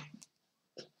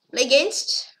 Play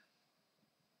against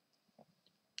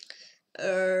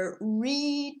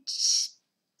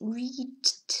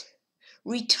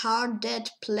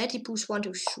retarded platypus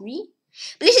 123.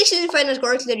 Please actually find us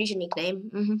correctly, that is your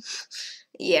nickname.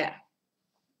 Yeah.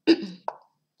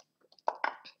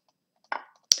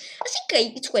 I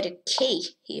think it's quite okay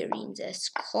here in the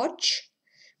Scotch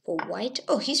for white.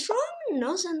 Oh, he's from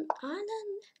Northern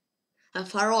Ireland?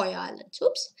 Faroe Islands.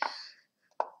 Oops.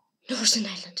 Northern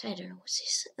Ireland. I don't know what's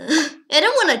this. I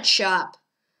don't want to chop.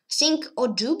 I think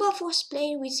Odubov was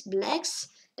playing with blacks.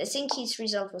 I think his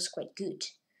result was quite good.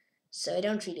 So I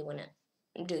don't really want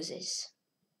to do this.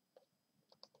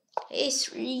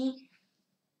 A3.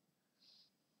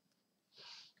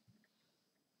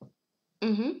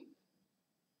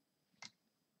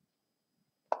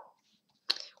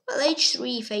 Well,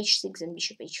 h3, if h6, and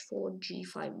bishop h4,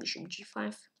 g5, bishop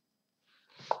g5.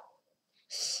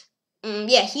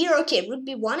 Yeah, here, okay, rook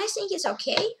b1, I think is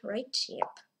okay, right?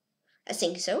 Yep, I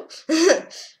think so.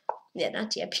 Yeah,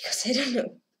 not yet, because I don't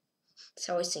know.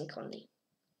 So I think only.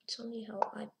 It's only how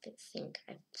I think.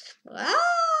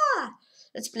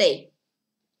 Let's play.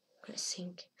 I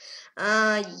think.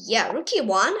 Yeah, rook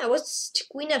e1. I was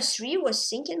queen f3 was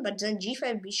thinking, but then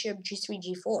g5, bishop, g3,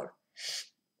 g4.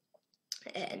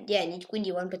 And yeah, I need queen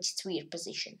d1, but it's weird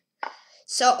position.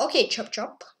 So okay, chop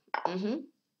chop. Well,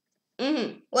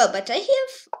 but I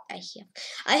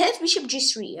have bishop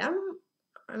g3.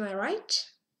 Am I right?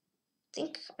 I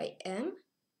think I am.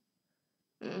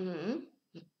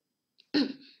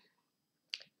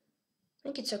 I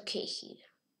think it's okay here,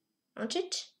 aren't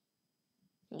it?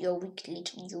 Your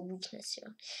weakness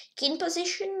here. King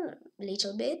position,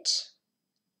 little bit.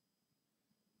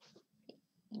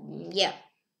 Yeah.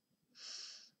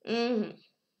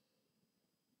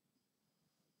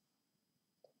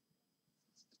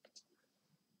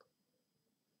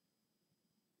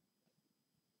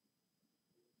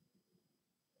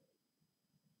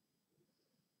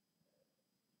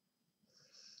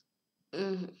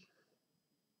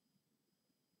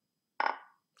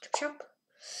 Chop chop.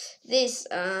 This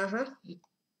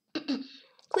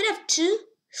queen f2.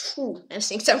 I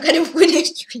think some kind of queen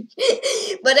f3.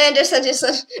 But I understand it's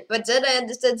not. But then I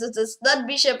understand that it's not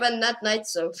bishop and not knight.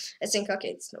 So I think okay,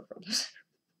 it's no problem.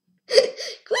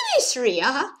 Queen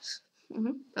a3.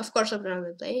 Of course I'm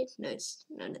gonna play it. No, it's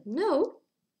no.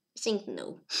 I think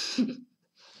no.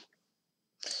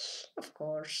 Of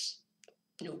course,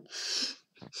 no.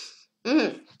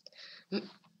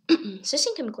 So I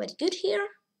think I'm quite good here.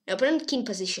 Opponent king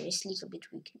position is a little bit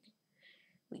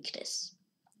weakness.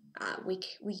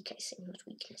 Weak, I think, not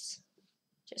weakness.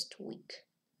 Just weak.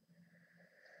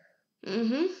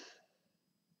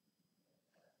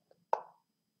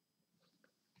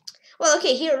 Well,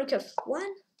 okay, here rook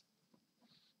f1.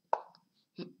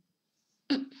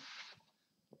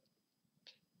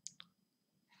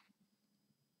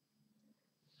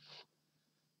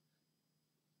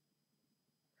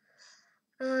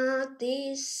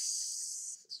 This.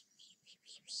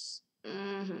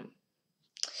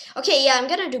 Okay, yeah, I'm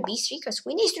gonna do b3 because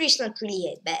queen e3 is not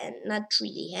really bad, not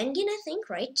really hanging. I think,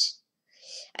 right?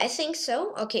 I think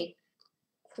so. Okay,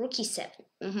 rook e7.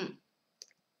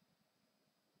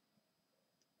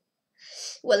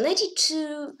 Well,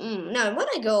 92. No, I want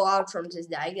to go out from this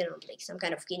diagonal, like some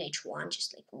kind of king h1,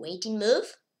 just like waiting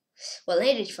move. Well,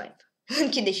 knight h5.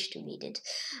 King h2 needed.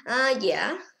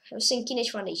 Yeah, I was thinking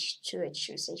h1, h2,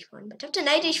 h2, h1. But after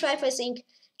knight h5, I think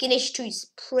king h2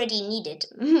 is pretty needed.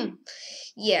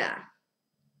 Yeah.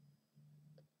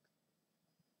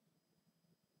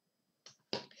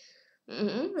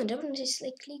 And opponent is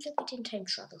like a little bit in time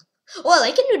trouble. Well,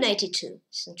 I can do knight e2.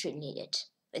 It's not really needed.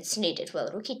 It's needed.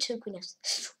 Well, rook e2, queen f.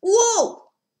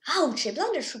 Whoa! Ouch! I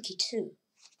blundered rook e2.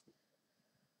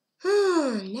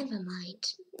 Never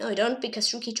mind. No, I don't,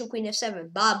 because rook e2, queen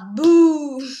f7.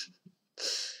 Baboo!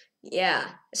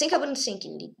 Yeah, I think opponent's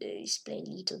thinking is playing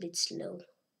a little bit slow.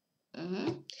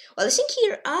 Well, I think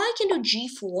here I can do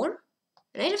g4.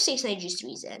 Knight f6, knight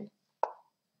g3 then.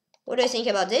 What do I think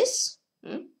about this?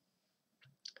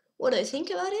 What do I think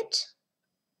about it?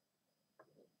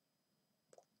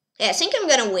 Yeah, I think I'm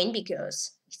gonna win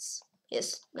because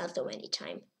it's not so many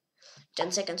time.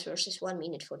 10 seconds versus 1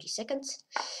 minute 40 seconds.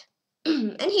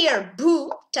 And here,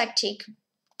 boo, tactic.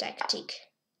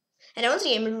 And I want the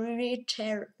game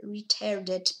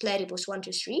retarded platypus 1,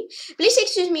 2, 3. Please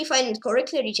excuse me if I didn't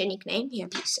correctly read your nickname. Here,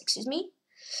 please excuse me.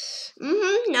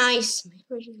 Nice.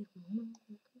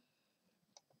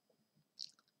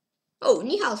 Oh,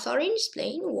 Nihal Thorin is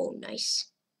playing. Whoa, nice.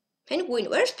 Penguin,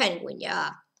 where's Penguin?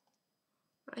 Yeah.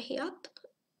 He up?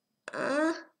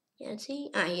 Yeah, see?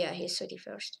 Yeah, he's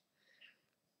 31st.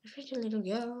 Pretty little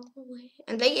girl.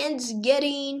 And Blaken's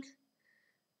getting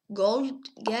gold.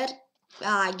 Get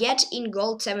in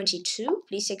gold 72.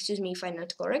 Please excuse me if I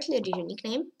not correctly read your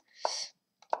nickname.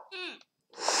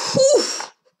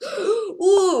 Oof!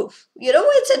 Oof! You know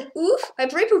what it said oof? I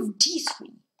played with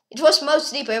d3. It was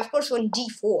most deep. I of course went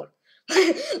d4.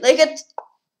 Like at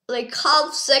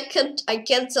half second, I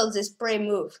cancel this prey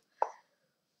move.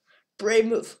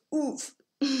 Oof.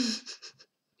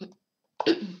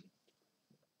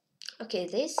 Okay,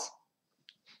 this.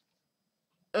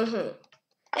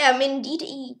 Yeah, I mean D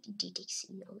takes C.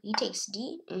 No, E takes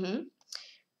D.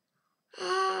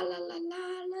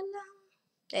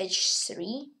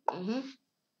 H3.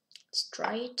 Let's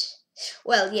try it.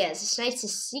 Well, yes, this knight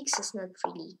c6 is not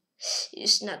really.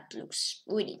 It's not looks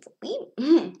winning for me.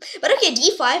 But okay,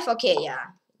 d5. Okay,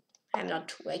 yeah. I'm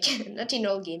not like not in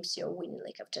all games you're winning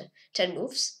like after 10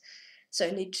 moves. So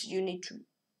you need to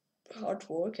hard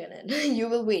work and then you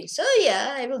will win. So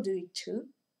yeah, I will do it too.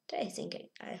 I think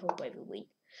I hope I will win.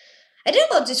 I don't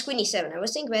know about this queen e7. I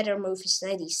was thinking better move is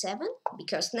knight e7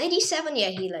 because knight e7, yeah,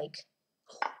 he like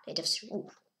knight f3. Ooh.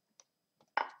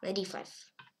 Knight e5.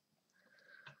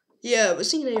 Yeah, I was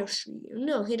thinking knight f3.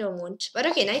 No, he don't want. But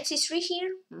okay, knight c3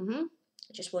 here. I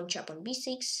just want chop on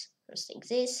b6. Let's take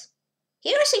this.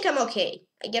 Here I think I'm okay.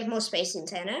 I get more space in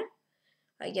center.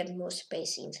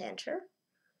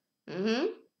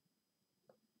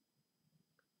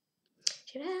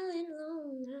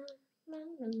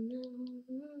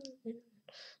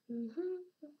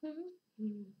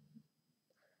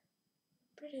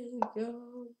 Pretty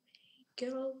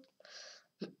girl.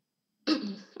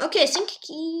 Okay, I think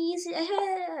he's.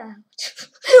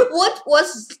 What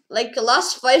was like the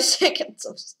last 5 seconds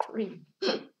of stream?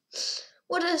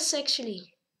 What is this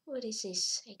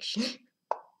actually?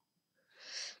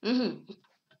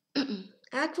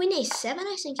 Queen a7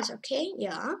 I think is okay.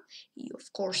 Yeah, you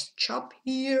of course chop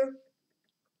here.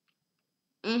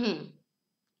 I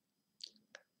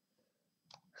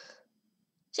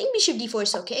think bishop d4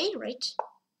 is okay, right?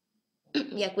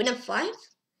 Yeah, queen f5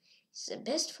 is the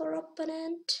best for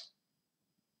opponent.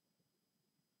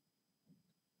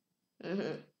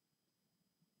 I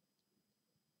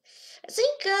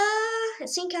think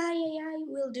I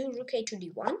will do rook a to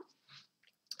d1.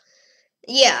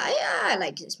 Yeah, I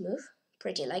like this move.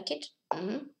 Pretty like it.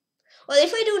 Well,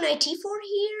 if I do knight e4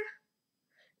 here,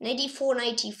 knight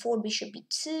e4, bishop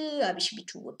e2, bishop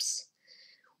e2, whoops.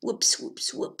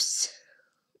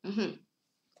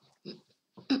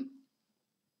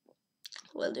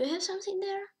 Well, do you have something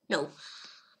there? No.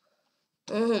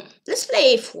 Let's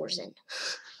play a4 then.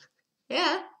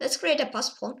 Yeah, let's create a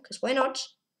pass pawn, because why not?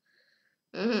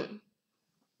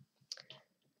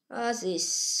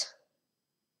 This.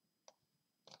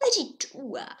 Knight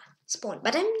e2, spawn,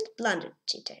 but I'm not blundered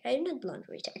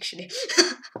it actually.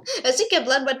 I think I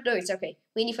blundered, but no, it's okay.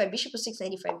 Queen e5, bishop e6,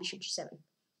 knight e5, bishop g7.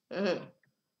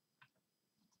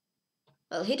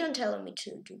 Well, he don't tell me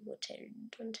to do what I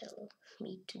don't tell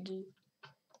me to do.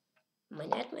 My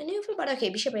knight maneuver, but okay,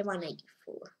 bishop a1, knight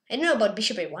e4. I don't know about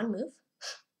bishop a1 move.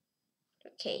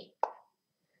 Okay.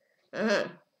 I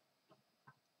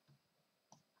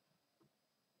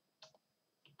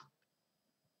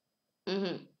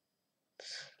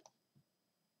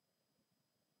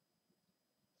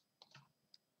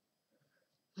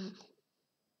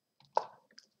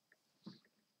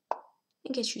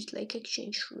think I should like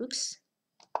exchange rooks.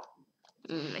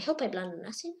 I hope I blunder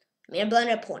nothing. I mean, I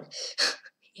blunder a pawn.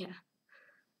 Yeah.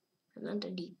 I blunder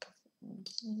deep.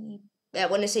 Yeah,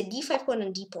 when I say d5 pawn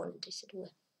and d pawn, I said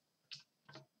what?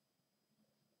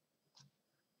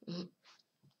 Do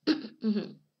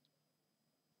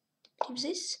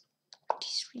this.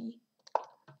 d3.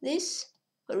 This.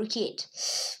 Or rook e8.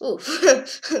 Oh.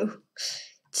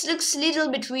 It looks a little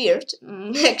bit weird.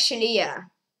 Actually, yeah.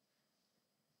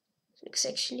 Looks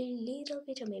actually a little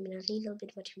bit, or maybe not a little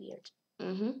bit, but weird.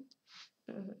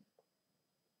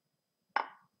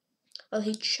 Well,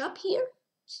 he chop here.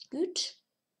 It's good.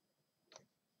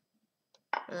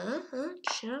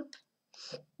 Chop.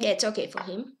 Yeah, it's okay for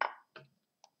him.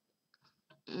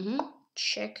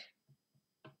 Check.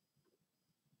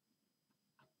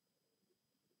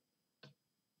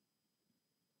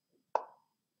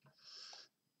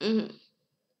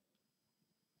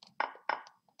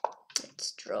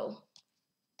 Let's draw.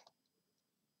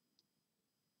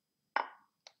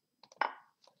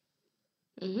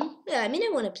 Yeah, I mean, I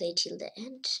want to play till the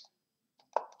end.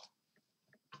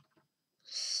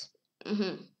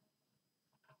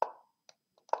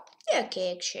 Yeah,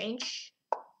 okay, exchange.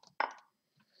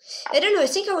 I don't know, I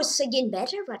think I was again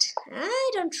better, but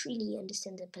I don't really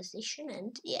understand the position,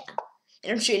 and yeah, I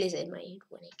don't really say my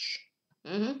advantage.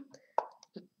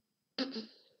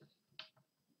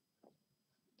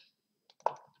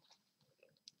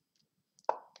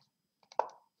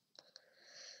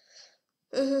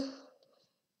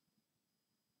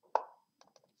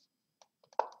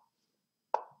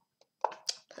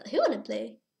 You wanna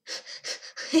play?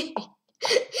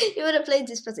 You wanna play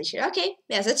this position? Okay,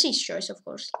 yeah, that's his choice, of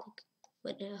course.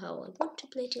 Like, how I want to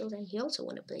play till then. He also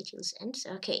wanna play till the end.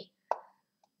 So, okay.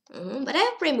 But I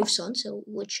have prey moves on, so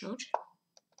which not?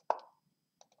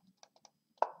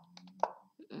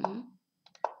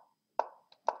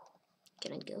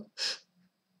 Can I go?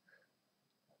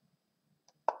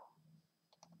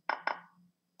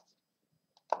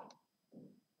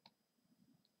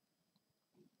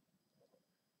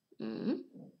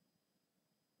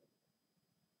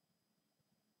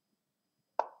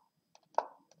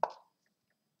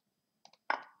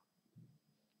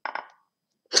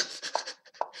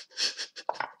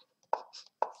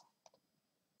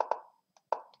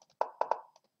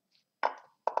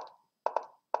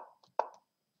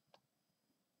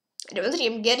 Eventually,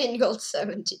 I'm getting gold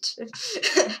 72.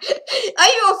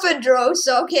 I often draw,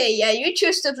 so okay, yeah, you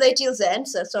choose to play till the end,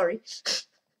 so sorry.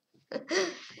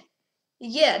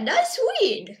 Yeah, nice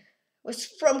win. Was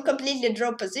from completely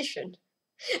draw position.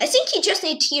 I think he just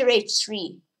needs here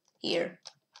h3. Here.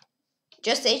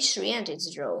 Just h3 and it's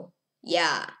draw.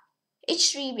 Yeah.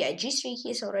 h3, yeah, g3,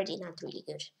 he's already not really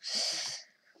good.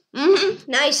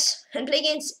 Nice. And play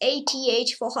against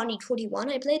ATH 441.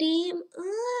 I played him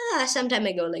some time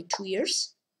ago, like 2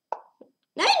 years.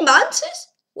 9 months?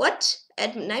 What?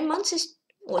 At 9 months is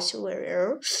was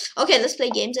where? Okay, let's play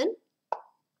games then.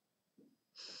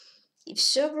 If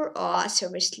server,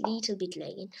 server's little bit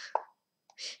lagging.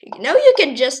 Now you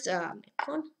can just now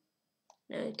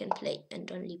you can play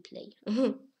and only play.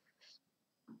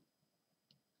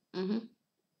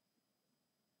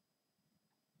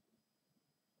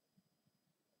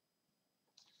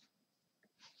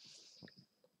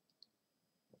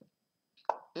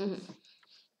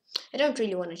 I don't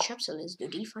really want to chop, so let's do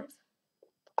d5.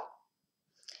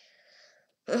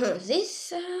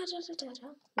 This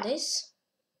this.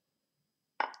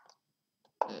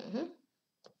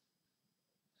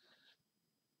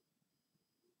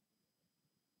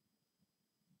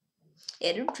 Yeah,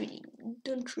 I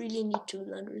don't really need to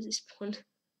learn this pawn.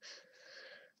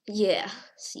 Yeah,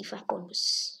 c5 pawn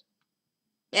was.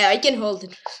 Yeah, I can hold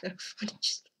it.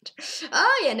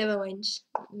 Yeah, never mind.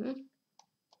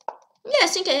 Yeah, I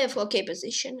think I have okay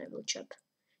position. I will chop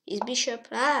his bishop.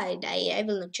 I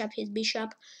will not chop his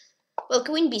bishop. Well,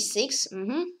 queen b6.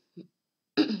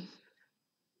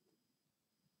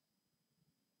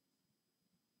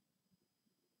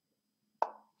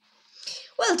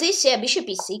 Well, this, yeah, bishop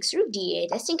e6, rook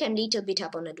d8. I think I'm a little bit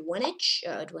up on advantage.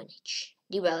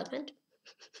 Development.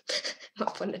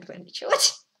 Up on advantage.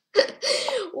 What?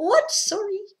 What?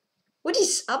 Sorry. What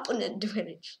is up on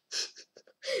advantage?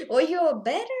 Or you're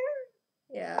better?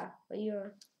 Yeah. Or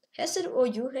you're has it, or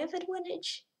you have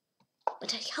advantage?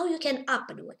 But how you can up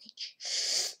advantage?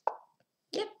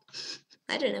 Yep.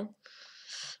 I don't know.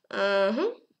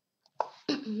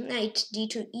 Knight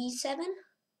d2 e7.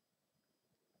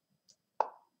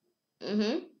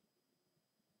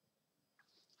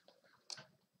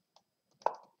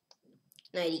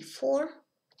 94.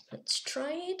 Let's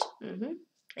try it.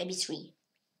 Maybe 3.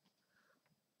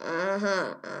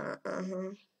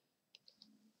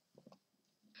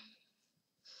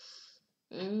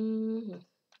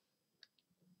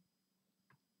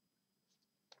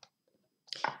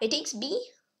 It takes B.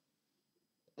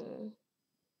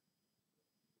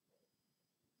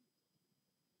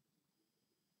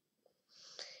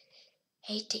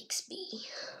 It takes B.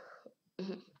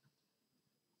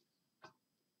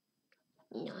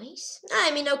 Nice.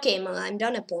 I mean, okay, I'm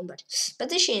down a pawn, but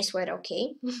position is quite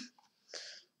okay.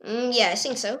 Yeah, I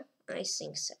think so. I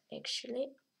think so,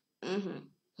 actually.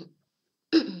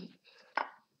 Let's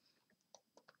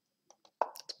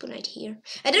put knight here.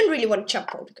 I don't really want to chop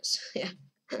pawn because, yeah.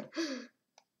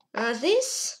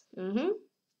 This. I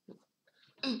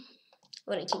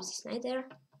want to keep this knight there.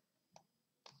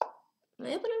 My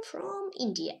opponent from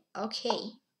India.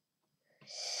 Okay.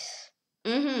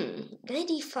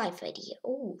 95 idea.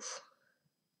 Oh.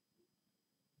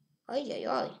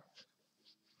 Ay.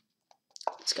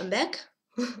 Let's come back.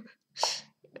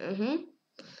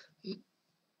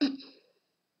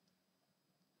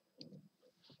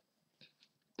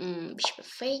 Bishop of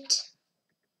fate.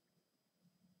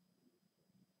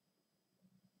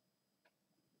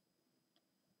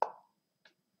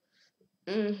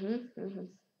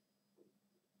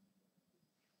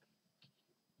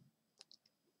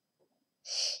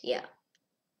 Yeah.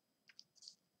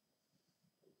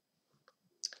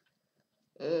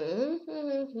 A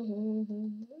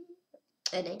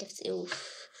knight of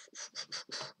oof.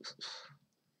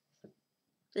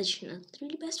 That's not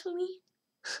really best for me.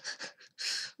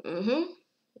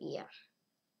 Yeah.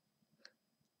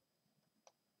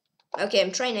 Okay,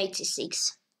 I'm trying knight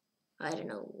c6. I don't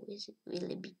know, is it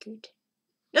really be good?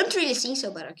 Don't really think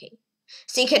so, but okay.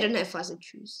 Think I don't have faster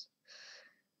choice.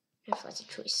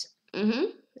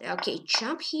 Okay,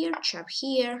 chop here, chop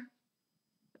here.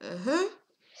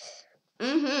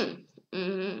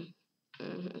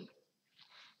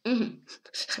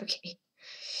 Okay.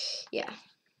 Yeah.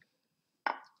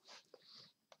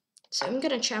 So I'm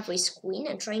gonna chop with queen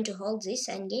and trying to hold this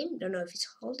endgame. Don't know if it's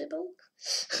holdable.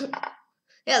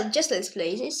 Yeah, just let's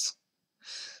play this.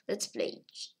 Let's play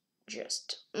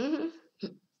just.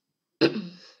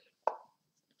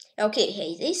 Okay,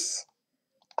 hey, this.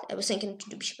 I was thinking to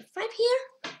do bishop f5 here.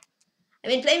 I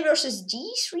mean, playing versus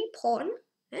d3 pawn.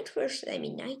 At first, I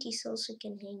mean, knight is also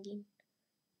can hang in.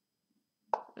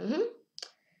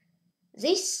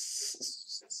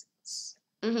 This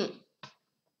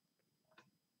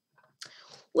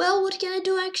Well, what can I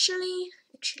do actually?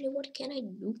 What can I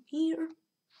do here?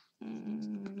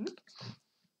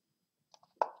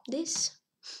 This.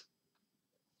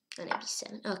 And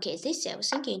b7. Okay, this I was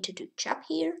thinking to do chop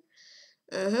here.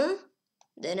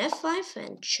 Then f5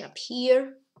 and chop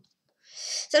here.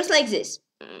 Sounds like this.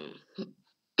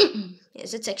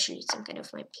 Yes, that's actually some kind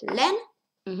of my plan.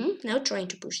 Now trying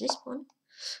to push this one.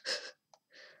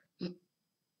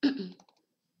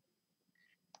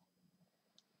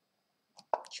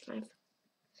 H5.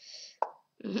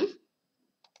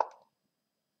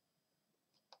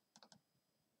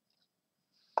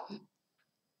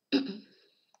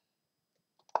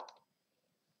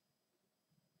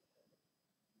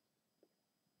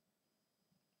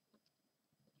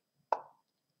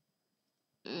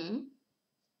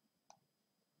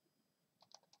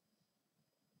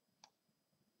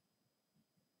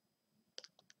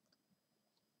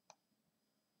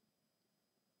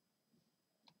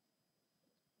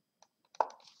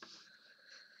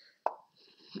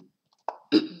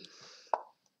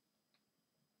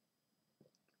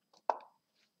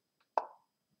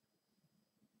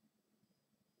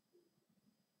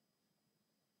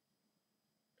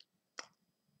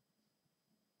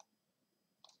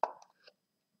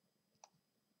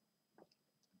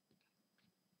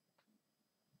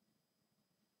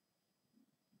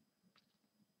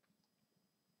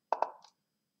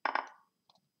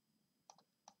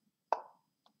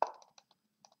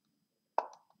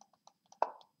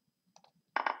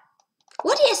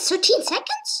 What is 13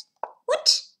 seconds?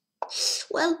 What?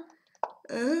 Well,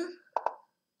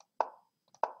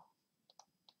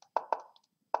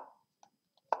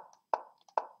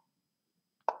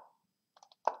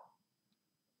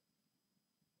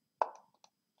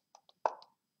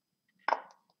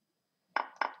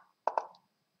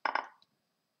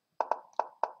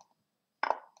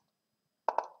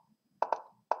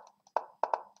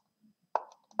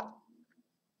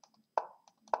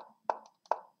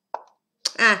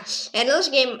 and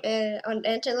last game on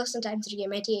last time 3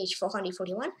 game ITH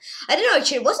 441. I don't know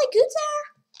actually, was I good there?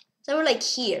 Somewhere like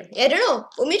here. Yeah, I don't know.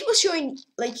 For me it was showing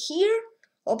like here.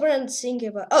 Opponent think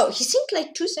about he synced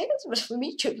like 2 seconds, but for me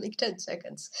it showed like 10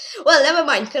 seconds. Well, never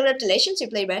mind. Congratulations, you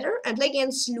play better. And play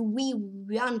against Louis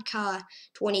Wanka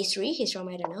 23. He's from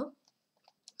I don't know.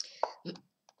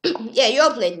 Yeah, you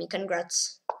all played me.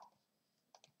 Congrats.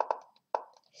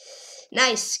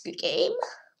 Nice, good game.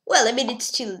 Well, I mean, it's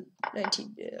still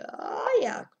 19.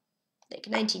 Yeah, like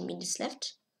 19 minutes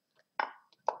left.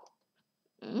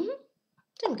 I'm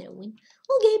gonna win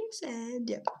all games, and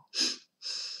yeah.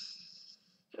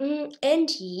 And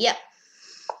yeah.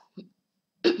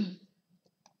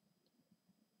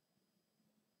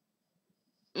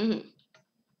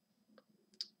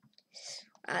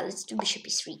 Let's do bishop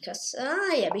e3, cause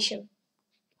yeah, bishop.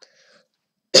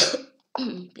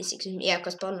 Please excuse me. Yeah,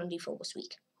 cause pawn on d4 was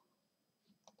weak.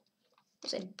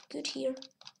 Was that good here?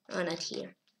 Oh, not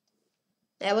here.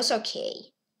 That was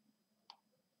okay.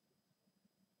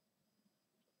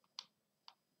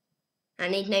 I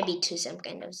need maybe to some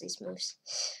kind of these moves.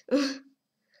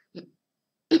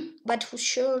 But who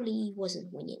surely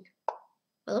wasn't winning.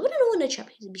 Well, I wouldn't want to chop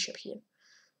his bishop here.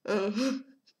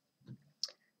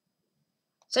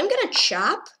 So I'm gonna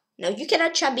chop. No, you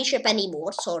cannot chop bishop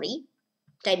anymore, sorry.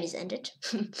 Time is ended.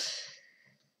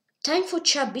 Time for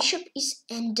chop bishop is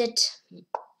ended.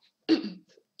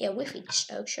 Yeah, we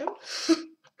finished auction.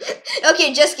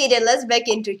 Okay, just kidding. Let's back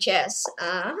into chess.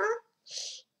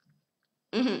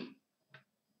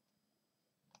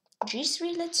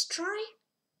 G3, let's try.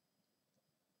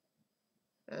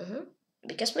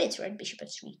 Because Blitz, right? Bishop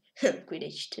f3. Queen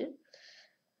h2.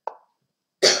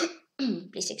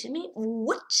 Please excuse me.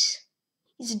 What?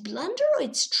 Is it blunder or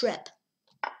it's trap?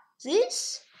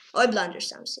 This? Or I blunder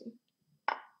something.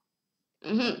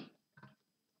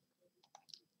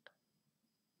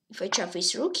 If I chop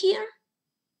his rook here.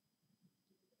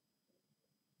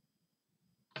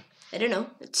 I don't know.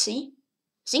 Let's see.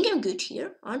 I think I'm good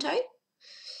here, aren't I?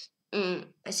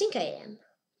 I think I am.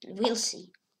 We'll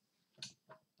see.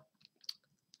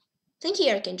 I think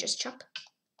here I can just chop.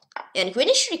 And queen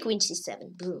h3, queen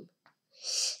c7. Boom.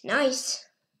 Nice.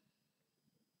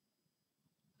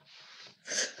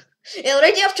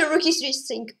 Already after rook e3,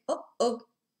 think, but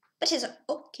it's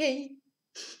okay.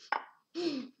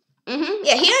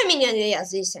 Yeah, here I mean, yeah,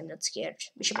 this I'm not scared.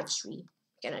 Bishop f3.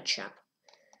 Cannot chop.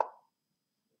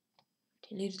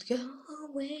 Let it go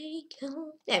away,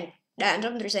 go. Yeah, I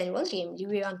don't understand what game.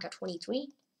 Livianka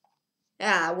 23.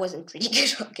 I wasn't really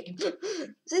good at game.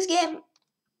 This game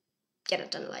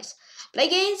cannot analyze. Play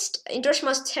against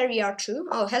International Grandmaster 2.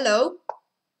 Oh, hello.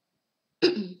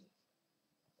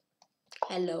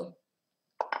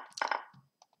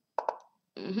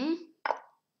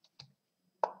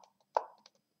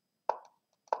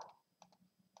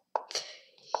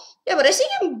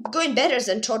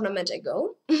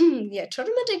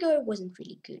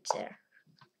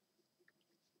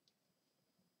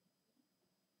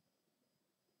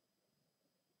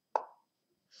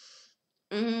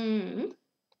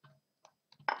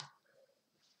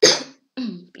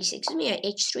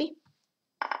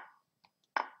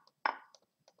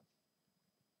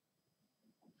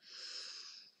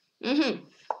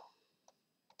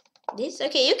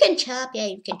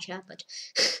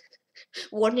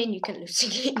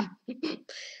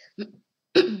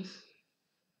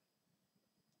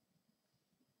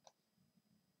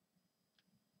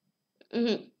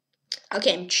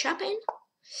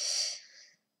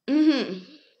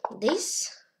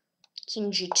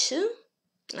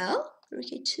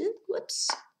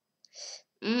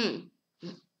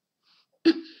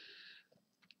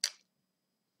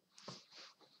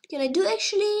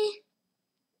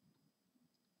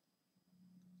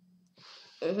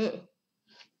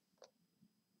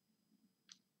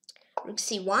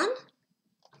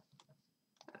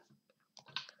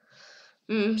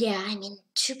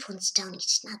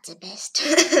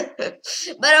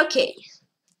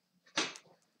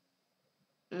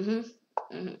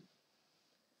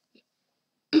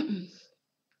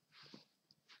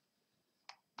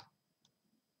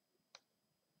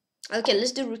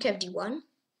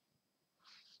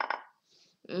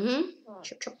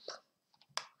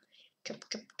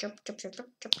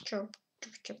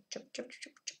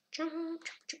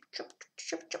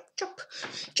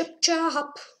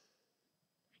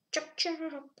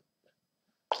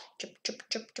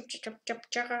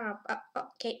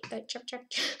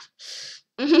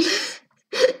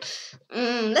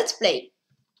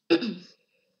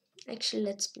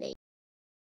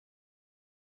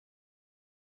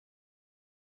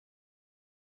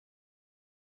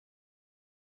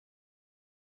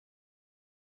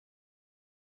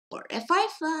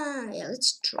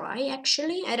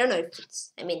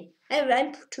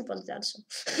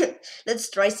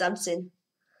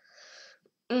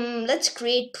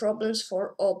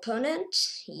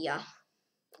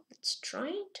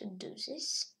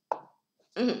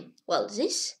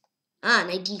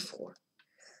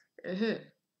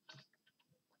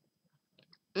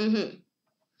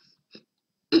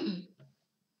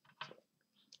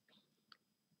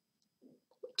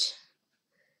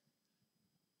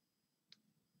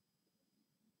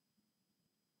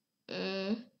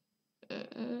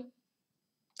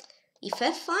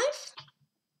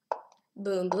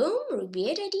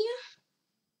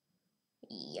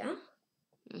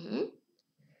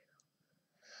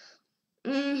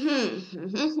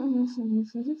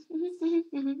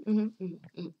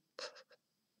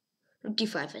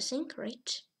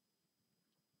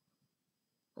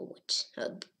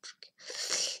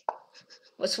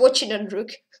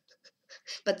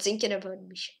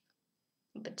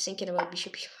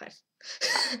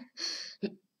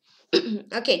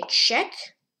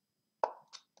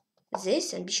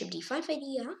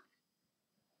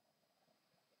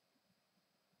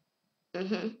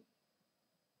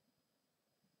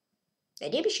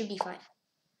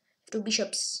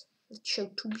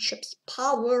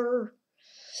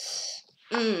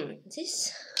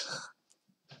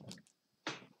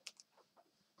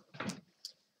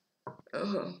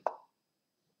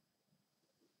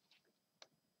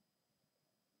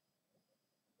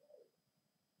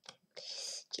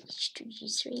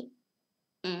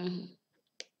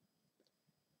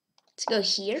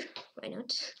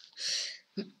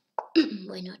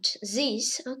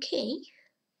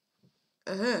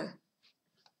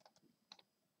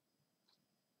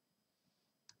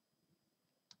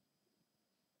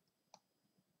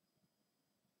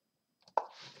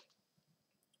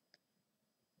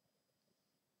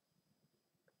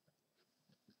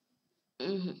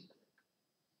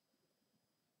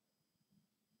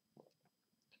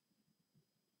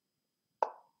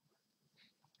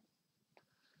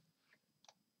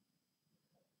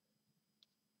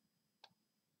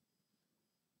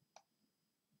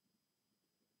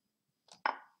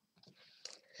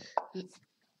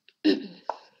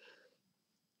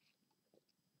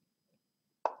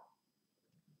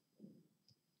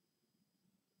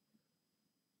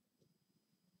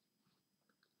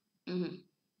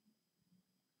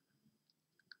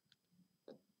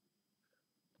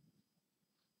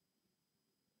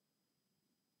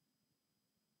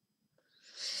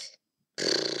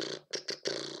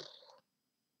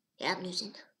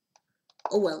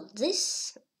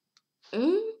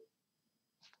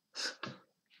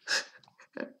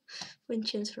 One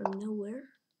chance from nowhere.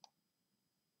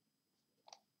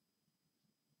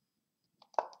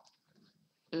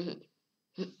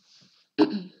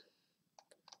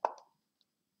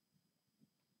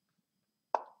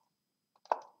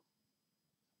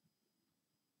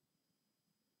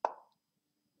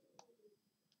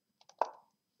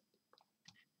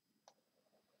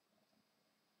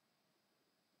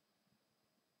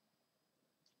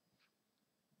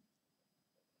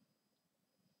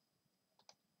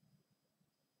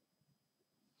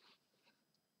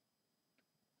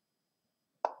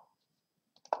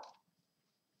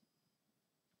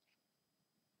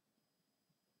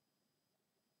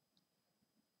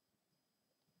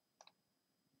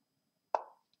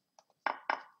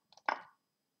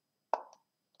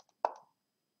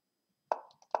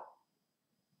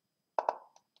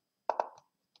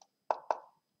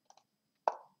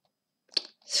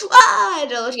 Ah,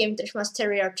 the last game was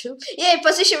Terrier 2. Yeah,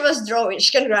 position was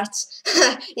drawish. Congrats.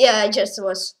 Yeah, I just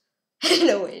was.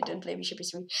 No way, don't play Bishop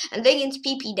E3. And playing against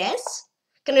PP Des.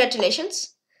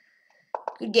 Congratulations.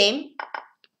 Good game.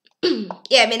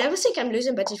 Yeah, I mean, I was think I'm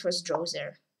losing, but it was draws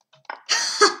there.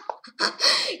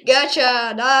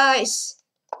 Gotcha, nice.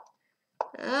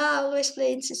 Ah, always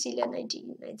play in Sicilia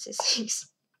 1996.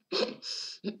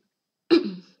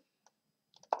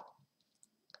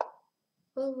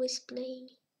 Always play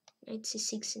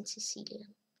 96 in Sicilia.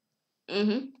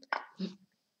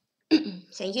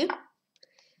 Thank you.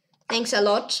 Thanks a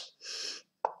lot.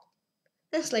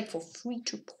 That's like for free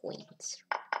 2 points.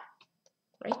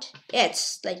 Right? Yeah,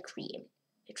 it's like 3.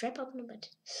 A trap opener, but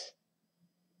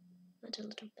not a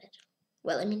little better.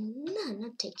 Well, I mean, no,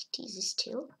 not take it easy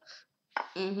still.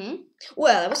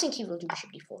 Well, I was thinking he will do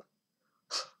Bishop D4.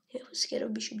 I was scared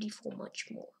of Bishop D4 much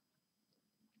more.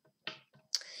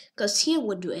 Because here,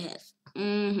 what do I have?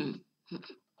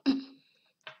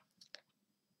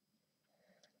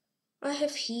 I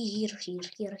have here.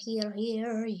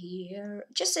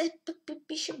 Just a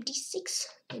Bishop D6.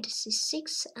 It is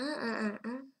C6.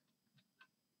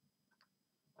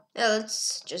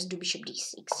 Let's just do Bishop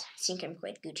D6. I think I'm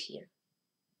quite good here.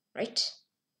 Right?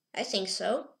 I think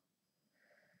so.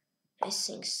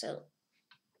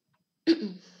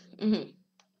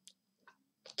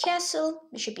 Castle,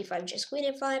 Bishop E5, just Queen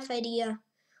E5 idea.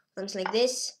 Something like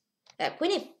this.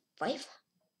 Queen E5? Am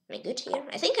I good here?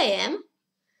 I think I am.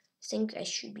 I think I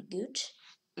should be good.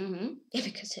 Yeah,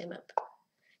 because I'm up.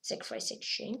 Sacrifice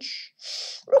exchange.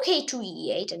 Rook A2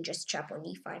 E8 and just chop on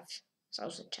E5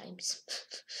 1,000 times.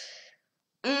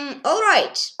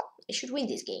 Alright. I should win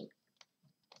this game.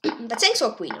 But thanks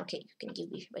for queen. Okay, you can give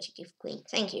me, but you give queen.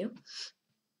 Thank you.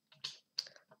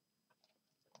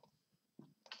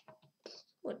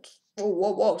 What?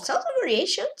 Whoa. 1,000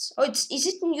 variations? Oh, is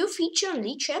it a new feature on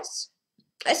Chess?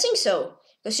 I think so.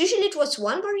 Because usually it was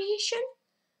 1 variation.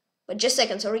 But just a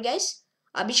second, sorry guys.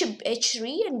 Bishop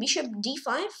H3 and Bishop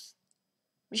D5.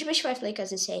 Bishop H5 like as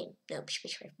the same. No, Bishop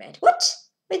H5 bad. What?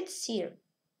 What's here?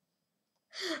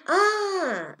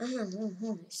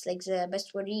 It's like the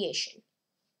best variation.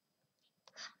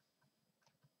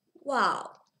 Wow.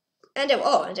 And I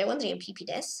wonder in PP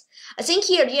Des. I think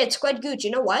here, yeah, it's quite good. You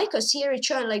know why? Because here it's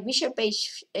showing like Bishop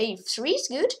A3 is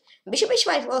good. Bishop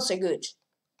H5 also good.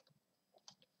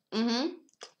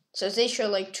 So they show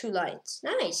like 2 lines.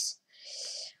 Nice.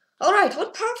 Alright,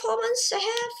 what performance I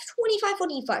have? 25 for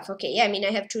D5. Okay, yeah, I mean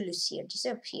I have 2 loose here. Just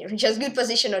up here. Just good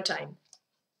position or time.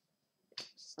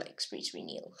 It's like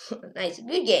 3-3-0. Nice,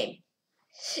 good game.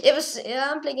 It was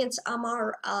I'm playing against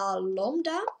Amar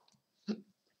Lomda.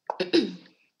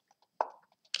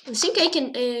 I think I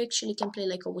can actually play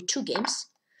like over 2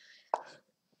 games.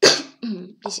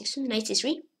 D6, knight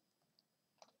C3.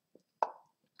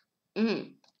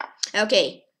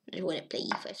 Okay, I want to play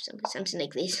E5, something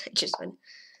like this. I just want to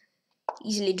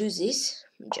easily do this.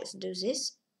 Just do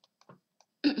this.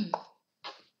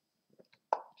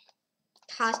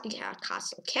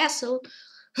 Castle.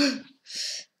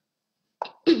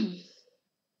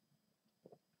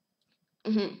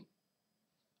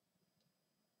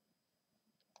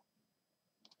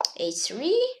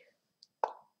 A3.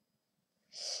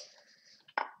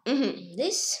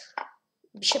 This.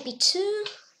 Bishop E2.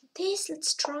 This,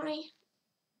 let's try.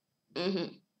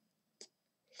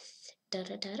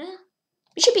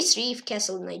 Bishop E3,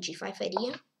 castle, knight G5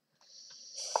 idea.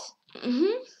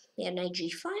 Yeah, knight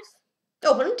G5.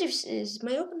 Opponent is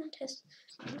my opponent has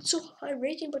not so high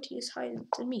rating, but he is higher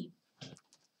than me.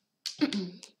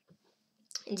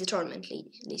 In the tournament,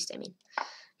 at least, I mean.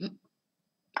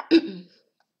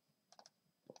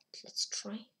 Let's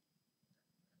try.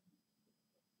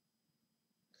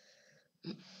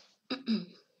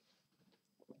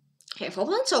 Okay,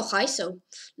 4 so high, so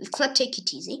let's not take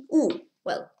it easy. Ooh,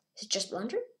 well, is it just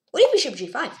blunder? What if bishop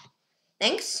g5?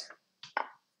 Thanks.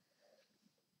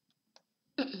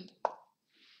 Queen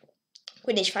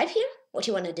h5 here. What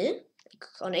do you want to do? Like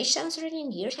on h7 already,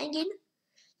 and here's hanging.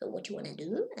 So what you want to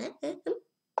do?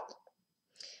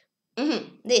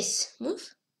 This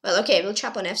move. Well, okay, we'll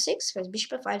chop on f6 first,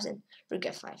 bishop f5, then rook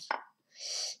f5.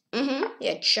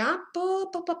 Yeah, chop.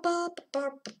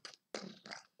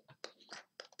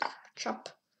 Chop.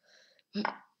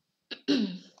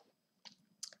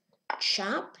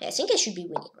 Chop. I think I should be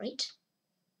winning, right?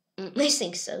 I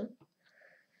think so.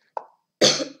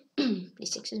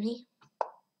 Please excuse me.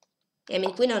 I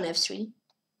mean, queen on f3.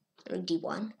 Or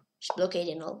d1. Just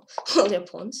blockading all their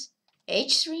pawns.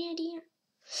 h3 idea.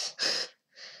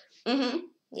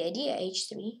 The idea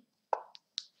h3.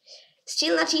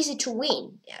 Still not easy to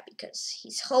win. Yeah, because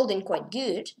he's holding quite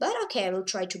good. But okay, I will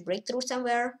try to break through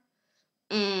somewhere.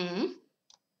 b4,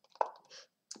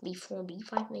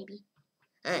 b5 maybe.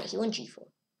 He won g4.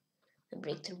 The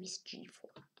breakthrough is g4.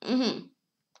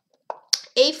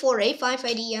 a4, a5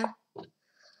 idea.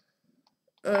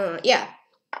 Yeah.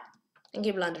 And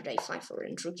give blundered a5 for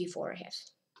and rook e4 I have.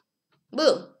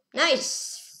 Boom.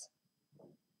 Nice.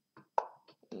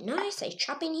 Nice. I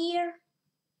chop in here.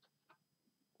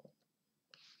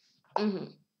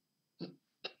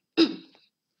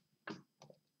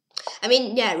 I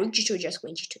mean, yeah, rook g2 just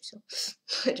queen g2, so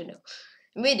I don't know.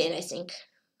 Winning, I think.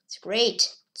 It's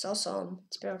great. It's awesome.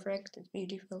 It's perfect. It's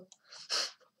beautiful.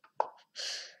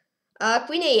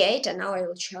 Queen a8, and now I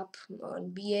will chop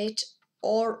on b8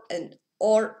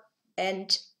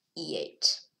 and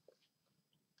e8.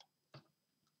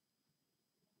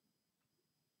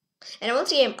 And I want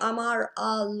to game Amar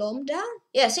Lomda.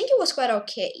 Yeah, I think it was quite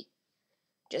okay.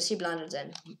 Just he blundered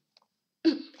then.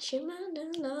 Pretty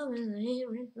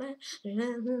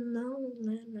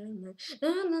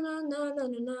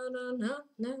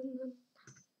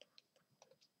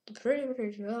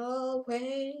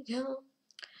away go.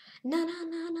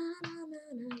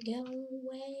 Go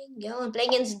away go. And play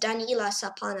against Danila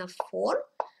Sapana 4.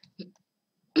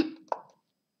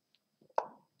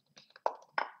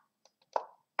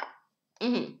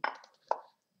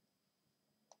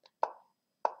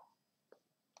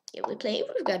 Yeah,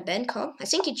 we've got Bangkok. I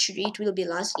think it will be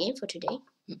last game for today.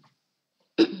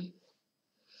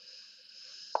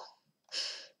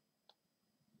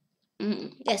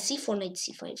 Yeah, c4, knight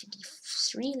c5,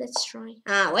 d3, let's try.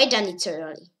 Why done it so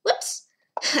early? Whoops!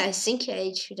 I think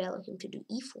I should allow him to do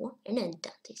e4 and then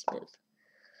done this move.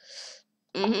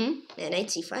 And knight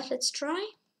c5, let's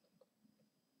try.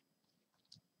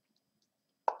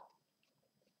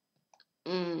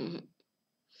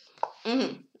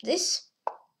 This.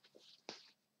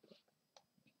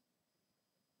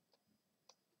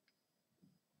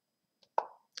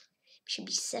 Should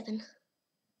be 7.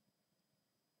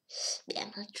 Yeah,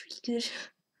 not really good.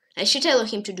 I should allow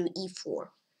him to do e4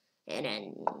 and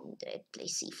then play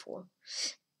c4.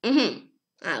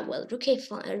 Well, rook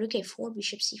a4,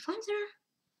 bishop c5 there.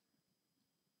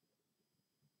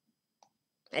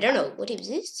 I don't know, what is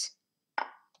this?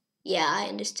 Yeah, I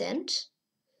understand.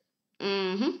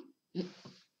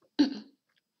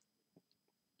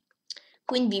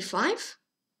 Queen b5.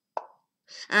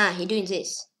 He's doing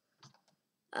this.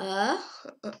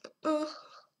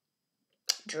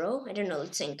 Draw? I don't know,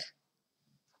 let's think.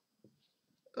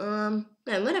 I'm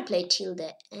gonna play till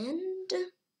the end.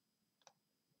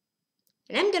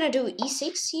 And I'm gonna do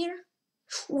e6 here.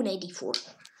 Ooh, knight d4.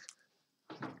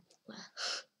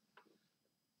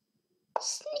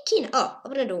 Sneaky. Oh,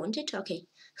 I don't want it. Okay.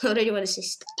 I already want to say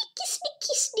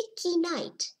sneaky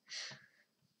knight.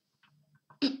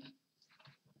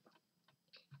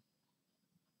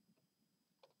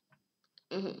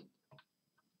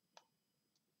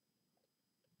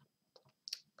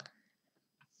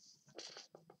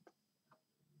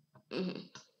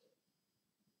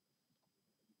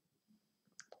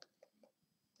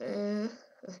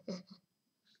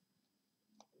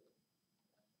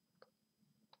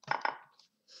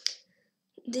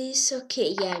 This,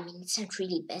 okay, yeah, I mean, it's not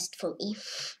really best for me.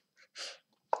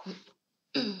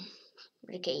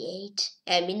 Rook a8.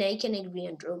 I mean, I can agree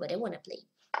on draw, but I want to play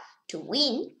to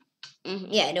win.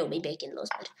 Yeah, I know, maybe I can lose,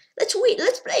 but let's win.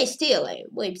 Let's play still. I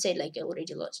won't say like I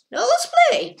already lost. No, let's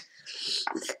play.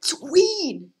 Let's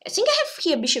win. I think I have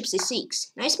here bishop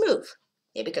c6. Nice move.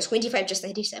 Yeah, because queen d5 just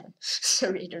 97.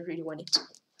 Sorry, I don't really want it.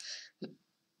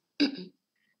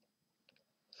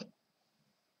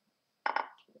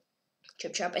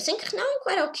 Chop chop. I think now I'm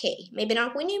quite okay. Maybe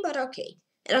not winning, but okay.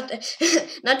 Not,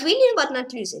 not winning, but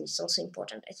not losing. It's also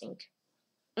important, I think.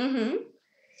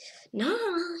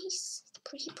 Nice.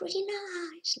 pretty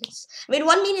nice. I mean,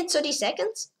 1 minute 30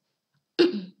 seconds.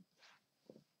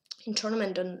 In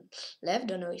tournament left.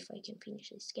 Don't know if I can finish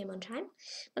this game on time,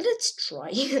 but let's try.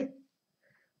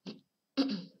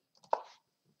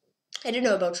 I don't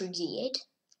know about rook d8.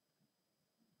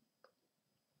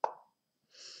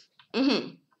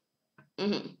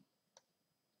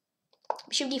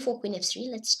 Bishop d4, queen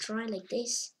f3. Let's try like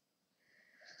this.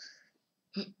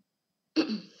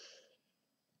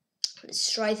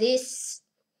 Let's try this.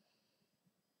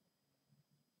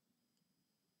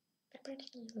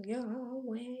 Your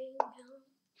way, go.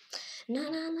 Na na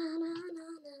na na na na,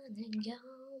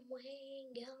 your way,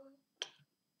 go.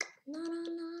 Na na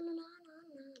na na na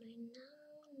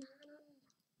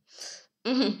na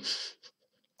na.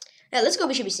 Yeah, let's go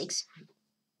bishop b6.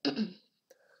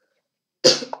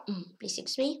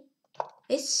 b6 me.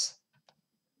 This.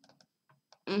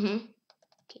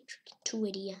 Okay, tricky 2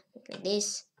 idea. Like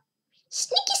this.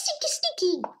 Sneaky, sneaky,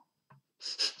 sneaky.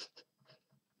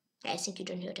 I think you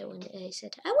don't hear that one. I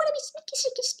said, I want to be sneaky,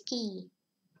 sneaky, sneaky.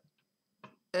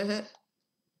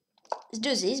 Let's do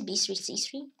this. b3,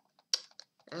 c3.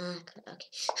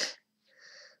 Okay.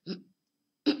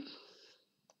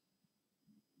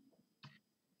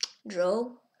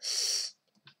 Draw.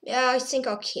 Yeah, I think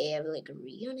okay. I will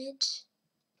agree on it.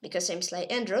 Because I'm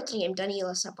slightly. And draw 3. I'm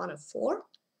Daniela's up on a 4.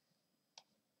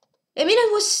 I mean, I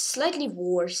was slightly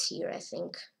worse here, I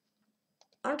think.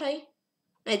 Aren't I?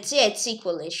 It's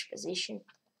equal-ish position.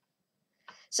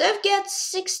 So I've got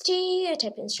 60. I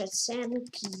type in chat.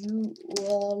 Thank you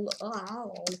all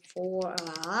for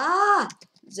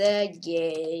the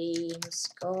games.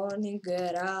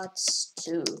 Congrats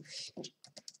to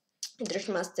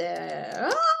International Master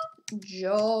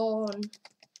John.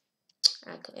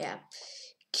 Okay, yeah.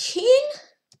 King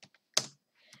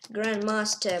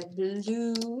Grandmaster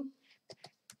Blue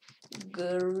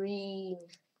Green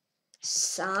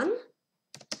Sun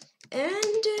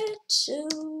and to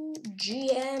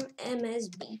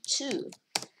GMMSB2.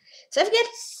 So I've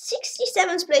got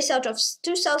 67th place out of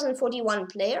 2041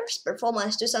 players,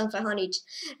 performance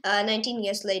 2519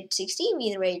 years late 16,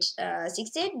 win rate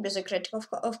 68, berserk rate of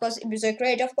course, and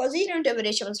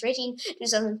average demonstrating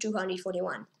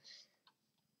 2241.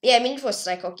 Yeah, I mean it was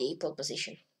like okay, equal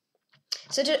position.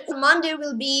 So Monday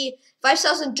will be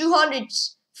 5,200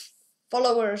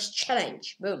 followers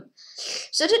challenge. Boom.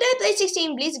 So today I played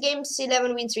 16 Blitz games,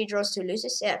 11 wins, 3 draws, 2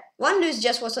 losses. Yeah, 1 lose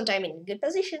just was on time in good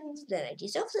positions. Then I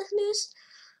deserve that lose.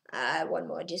 1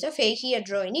 more deserve. Here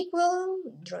drawing equal,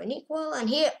 and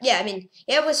here, yeah, I mean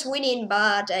here I was winning,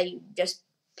 but I just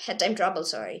had time trouble.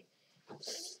 Sorry.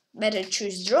 Better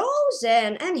choose draws,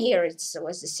 and here it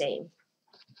was the same.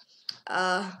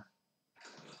 Yeah,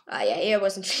 here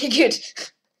wasn't really good.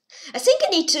 I think I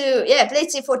need to, yeah, play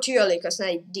c4 too early because now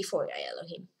d4 I allow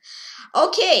him.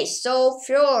 Okay, so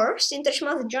first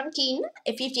International John Keane,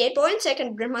 58 points.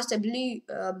 Second Grandmaster Blue.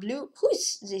 Who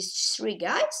is these 3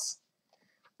 guys?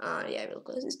 Yeah, we'll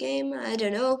close this game. I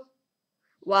don't know.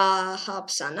 Wahab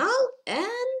Sanal and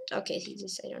okay,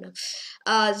 this I don't know.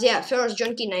 Yeah, first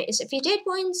John Keane is 58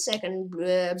 points. Second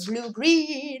Blue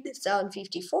Green,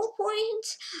 54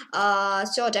 points.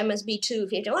 Third MSB2,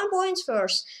 51 points.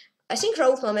 First. I think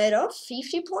Rauf Mamedov,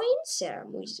 50 points. Yeah,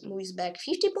 moves back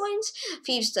 50 points.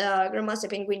 Fifth, Grandmaster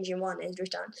Penguin Jim 1 is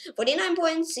returned 49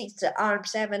 points. Sixth, ARM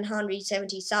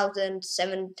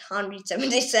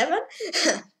 770,777.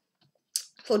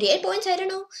 48 points, I don't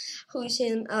know. Who's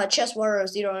in Chess Warrior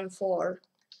 0 and 4.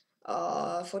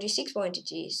 46 points it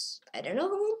is. I don't know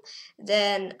who.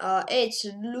 Then it's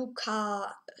Lucas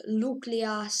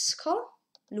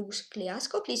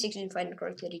Liasko, please excuse me if I didn't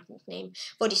correctly read the name.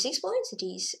 46 points, it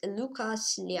is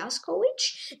Lucas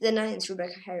Liaskovic. The 9th,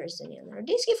 Rebecca Harris, Daniel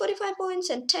Nardinsky, 45 points.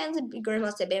 And 10th,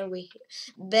 Grandmaster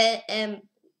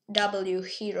BMW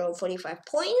Hero, 45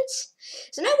 points.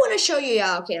 So now I want to show you,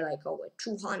 yeah, okay, like over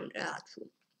 600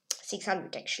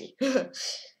 actually.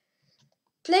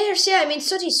 Players, yeah, I mean,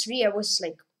 33, I was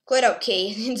like quite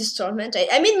okay in this tournament.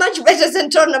 I mean, much better than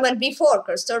tournament before,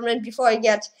 because tournament before I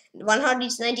got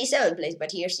 197 place,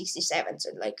 but here 67,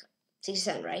 so like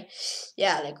 67, right?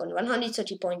 Yeah, like on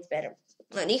 130 points better.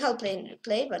 Nihal played,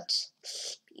 but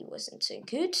he wasn't so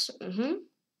good.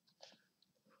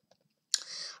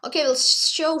 Okay, we'll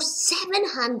show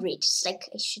 700. It's like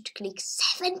I should click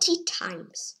 70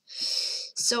 times.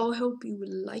 So I hope you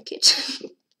will like it.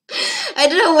 I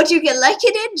don't know what you can like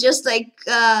in it, just like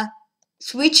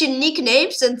switching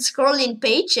nicknames and scrolling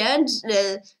page and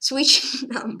switching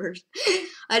numbers.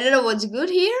 I don't know what's good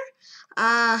here.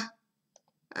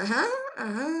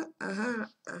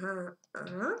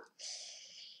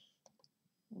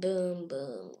 Boom, boom,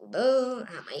 boom. Oh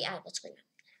my god, what's going on?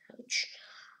 Ouch.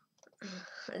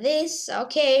 This,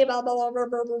 okay, blah, blah, blah, blah,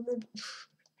 blah, blah, blah.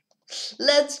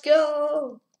 Let's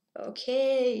go.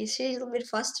 Okay, is he a little bit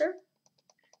faster?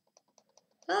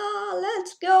 Ah,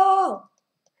 let's go.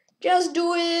 Just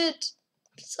do it.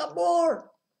 Some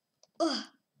more.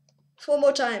 4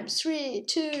 more times. 3,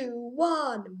 2,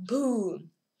 1.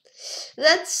 Boom.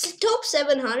 That's top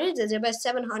 700. That's the best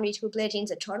 700 who played in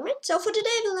the tournament. So for today,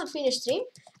 I will not finish stream.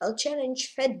 I'll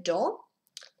challenge Fyodor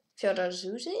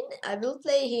Zuzin. I will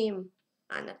play him.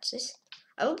 Not this.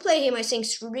 I will play him. I think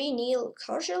 3-0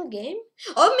 casual game.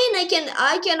 I mean,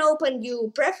 I can open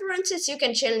you preferences. You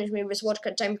can challenge me with what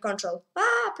time control.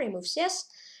 Pre-moves, yes.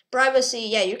 Privacy,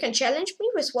 yeah, you can challenge me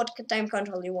with what time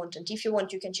control you want, and if you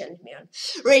want, you can challenge me on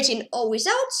rating or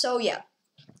without. So yeah.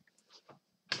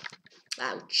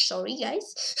 Ouch, sorry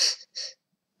guys.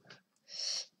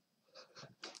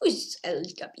 Who is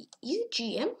LW? You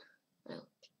GM? No.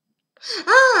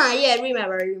 Yeah,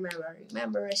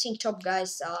 remember. I think top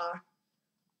guys are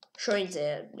showing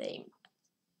their name.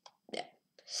 Yeah.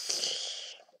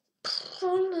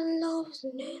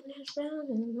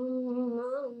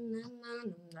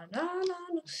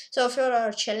 So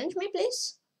Fyodor, challenge me,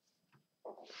 please.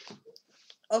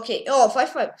 Okay. Oh,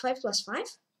 5 plus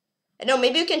 5. No,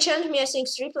 maybe you can challenge me. I think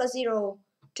 3 plus 0,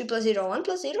 2 plus 0, 1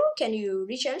 plus 0. Can you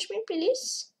re-challenge me,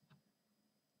 please?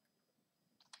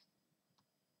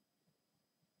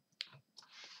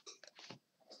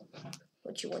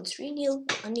 What you want? 3-0,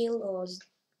 1-0, or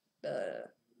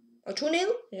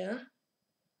 2-0? Yeah.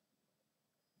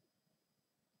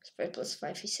 5 plus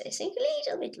 5 is, I think, a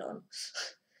little bit long.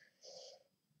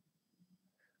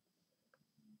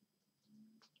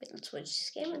 But let's watch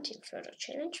this game until Fyodor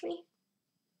challenge me.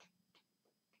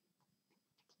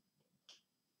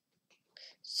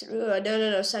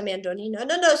 No, Sami Andoni. No,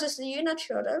 this is you, not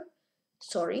Fyodor.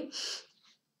 Sorry.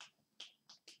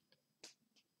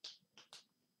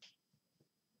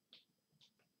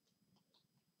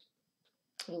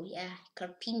 Oh yeah,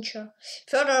 Carpincho.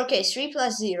 Fyodor, okay, 3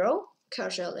 plus 0.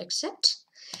 Casual accept.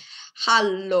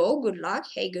 Hello, good luck.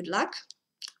 Hey, good luck.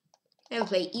 I will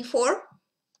play e4.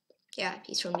 Yeah,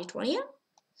 he's from Lithuania.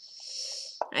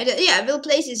 I will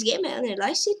play this game and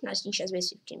analyze it. Nothing chess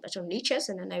based 15, but only chess,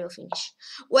 and then I will finish.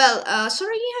 Well,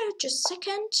 sorry, just a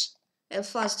second. I'll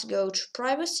first go to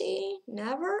privacy.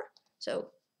 Never.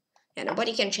 So, yeah,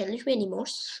 nobody can challenge me anymore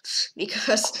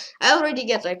because I already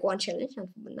get like 1 challenge,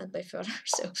 but not by Fyodor.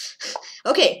 So,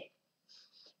 okay.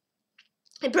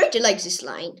 I pretty like this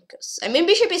line because I mean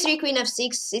bishop e3, queen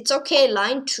f6. It's okay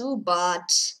line too,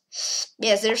 but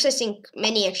yes, there's I think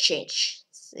many exchanges.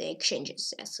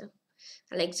 Yeah, so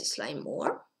I like this line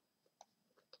more.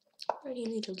 Pretty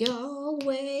little girl,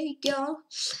 away go,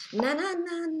 na na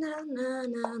na na na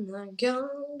na na, go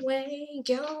away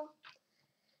go,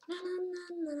 na na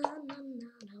na na na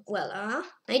na. Well,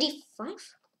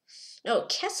 95. No,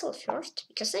 castle first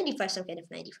because 95. Some kind of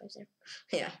 95 there.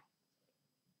 Yeah.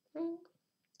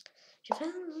 I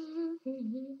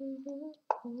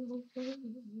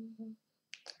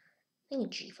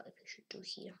think g5 we should do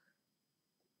here.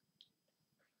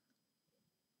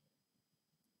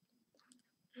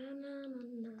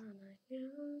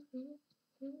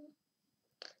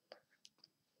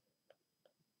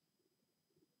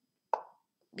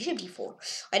 Bishop d4.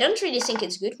 I don't really think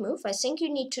it's a good move. I think you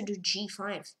need to do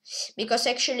g5 because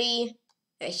actually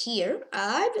here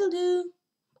I will do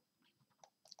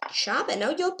sharp. I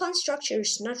know your pawn structure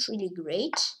is not really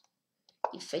great.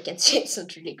 If I can say it's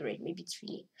not really great, maybe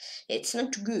it's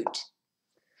not good.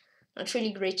 Not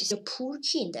really great. It's a poor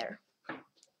key in there.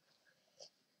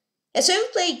 And so I will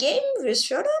play a game with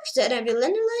Fyodor, then I will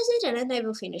analyze it, and then I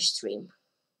will finish stream.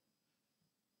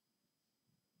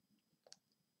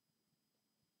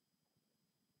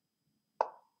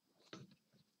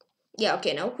 Yeah,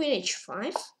 okay, now queen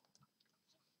h5.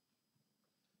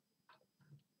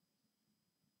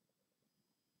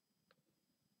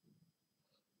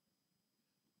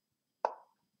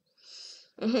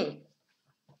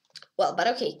 Well, but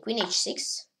okay, queen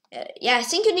h6. Yeah, I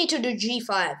think you need to do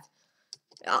g5.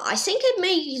 I think I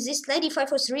made this knight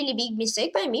d5 was a really big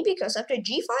mistake by me because after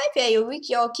g5, yeah, you weak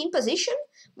your king position,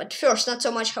 but first not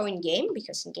so much how in game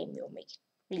because in game you'll make it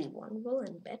really vulnerable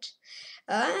and bad.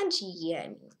 And yeah, I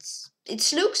mean,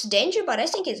 it looks danger, but I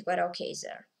think it's quite okay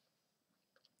there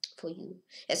for you.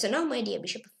 Yeah, so now my idea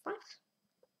bishop f5.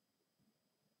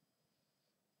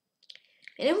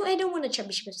 And I don't want to chop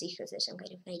bishop f6 because there's some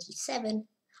kind of 97.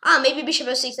 Maybe bishop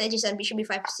f6, 97, bishop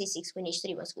b5, c6, queen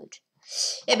h3 was good.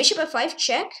 Yeah, bishop f5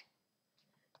 check.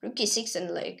 Rook e6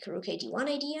 and like rook d1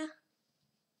 idea.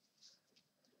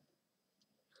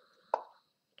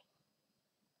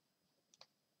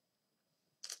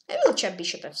 I will check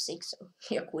bishop f6, so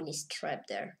your queen is trapped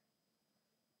there.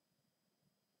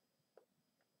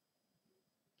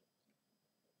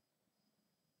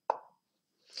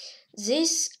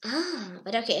 This,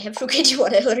 but okay, I have forgotten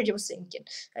what I already was thinking.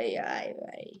 I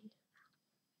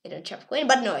don't chop queen,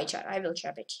 but no, I will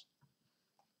chop it.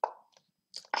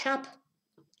 Chop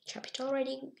it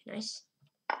already, nice.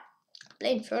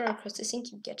 Playing further because I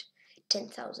think you get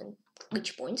 10,000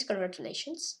 witch points,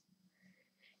 congratulations.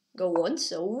 Go on,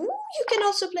 so you can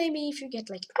also play me if you get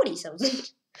like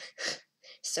 20,000.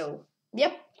 So,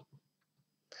 yep.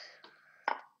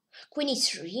 Queen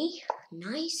e3,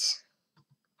 nice.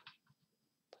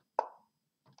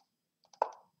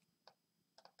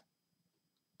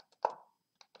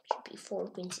 Should be 4,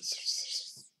 queen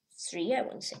c3, I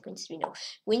won't say queen c3, no.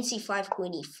 Queen c5,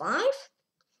 queen e5,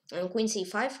 and queen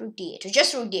c5, rook d8, or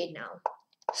just rook d8 now.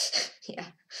 Yeah,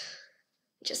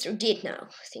 just rook d8 now,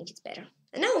 I think it's better.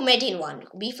 And now mate in 1,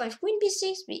 b5, queen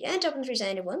b6, and top and 3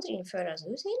 side 1, 3 and further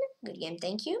losing. Good game,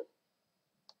 thank you.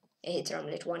 I hit from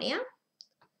Lithuania.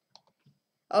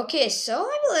 Okay, so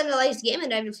I will analyze the game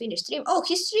and I will finish stream. Oh,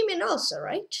 he's streaming also,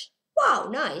 right? Wow,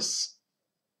 nice.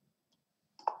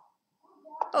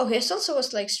 Oh, he also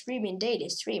was like streaming daily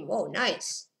stream. Oh,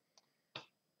 nice.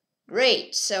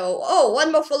 Great. So, oh,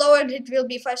 one more follower and it will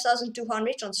be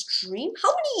 5,200 on stream. How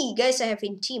many guys I have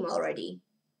in team already?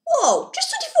 Whoa,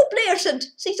 just 24 players and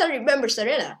 600 members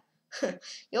arena.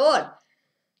 Go on.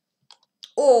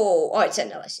 Oh, it's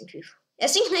analyzing. I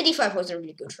think 95 was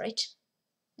really good, right?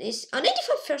 This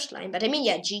 95 first line, but I mean,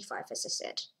 yeah, g5, as I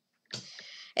said.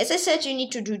 As I said, you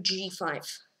need to do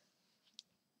g5.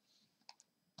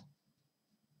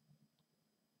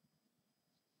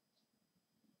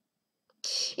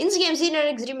 In the game, 0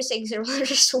 extreme mistakes are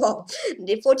well.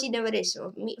 The 14 average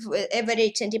for me,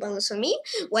 average 20 bonus for me,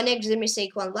 1 extreme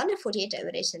mistake 1 blunder, 48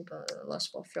 average and loss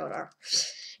for Fyodor.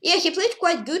 Yeah, he played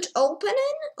quite good opening,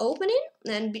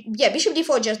 and yeah, bishop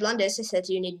d4 just blunder, as I said,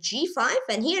 you need g5,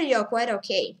 and here you're quite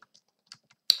okay.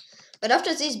 But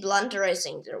after this blunder, I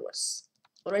think there was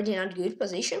already not good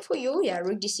position for you. Yeah,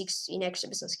 rook d6 in extra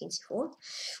business king c4.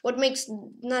 What makes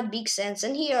not big sense,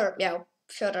 and here, yeah,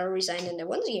 Fyodor resigned in the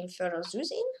one game, Fyodor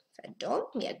losing.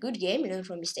 Yeah, good game, learn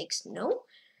from mistakes, no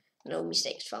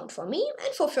mistakes found for me,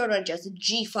 and for Fyodor just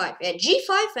g5. Yeah,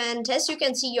 g5, and as you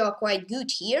can see, you're quite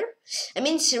good here. I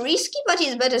mean, it's risky, but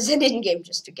it's better than in game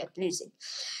just to get losing.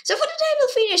 So for today, we'll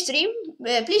finish stream.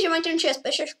 Please join my team chess,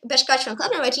 best catch from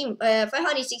clan, my team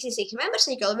 566 members.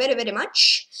 Thank you all very, very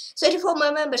much. 34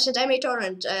 more members at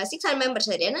torrent, 600 members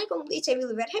at and I complete. I will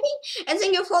be very happy. And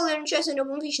thank you for following chess and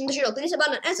open fish in the show. Please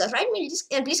abandon answers, right?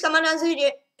 And please comment on the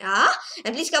video.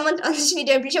 And please comment on this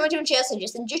video and please share my team chess and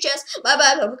just enjoy chess. Bye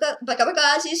bye. Bye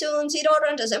bye. See you soon. See you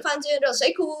around.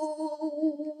 Say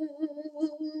cool.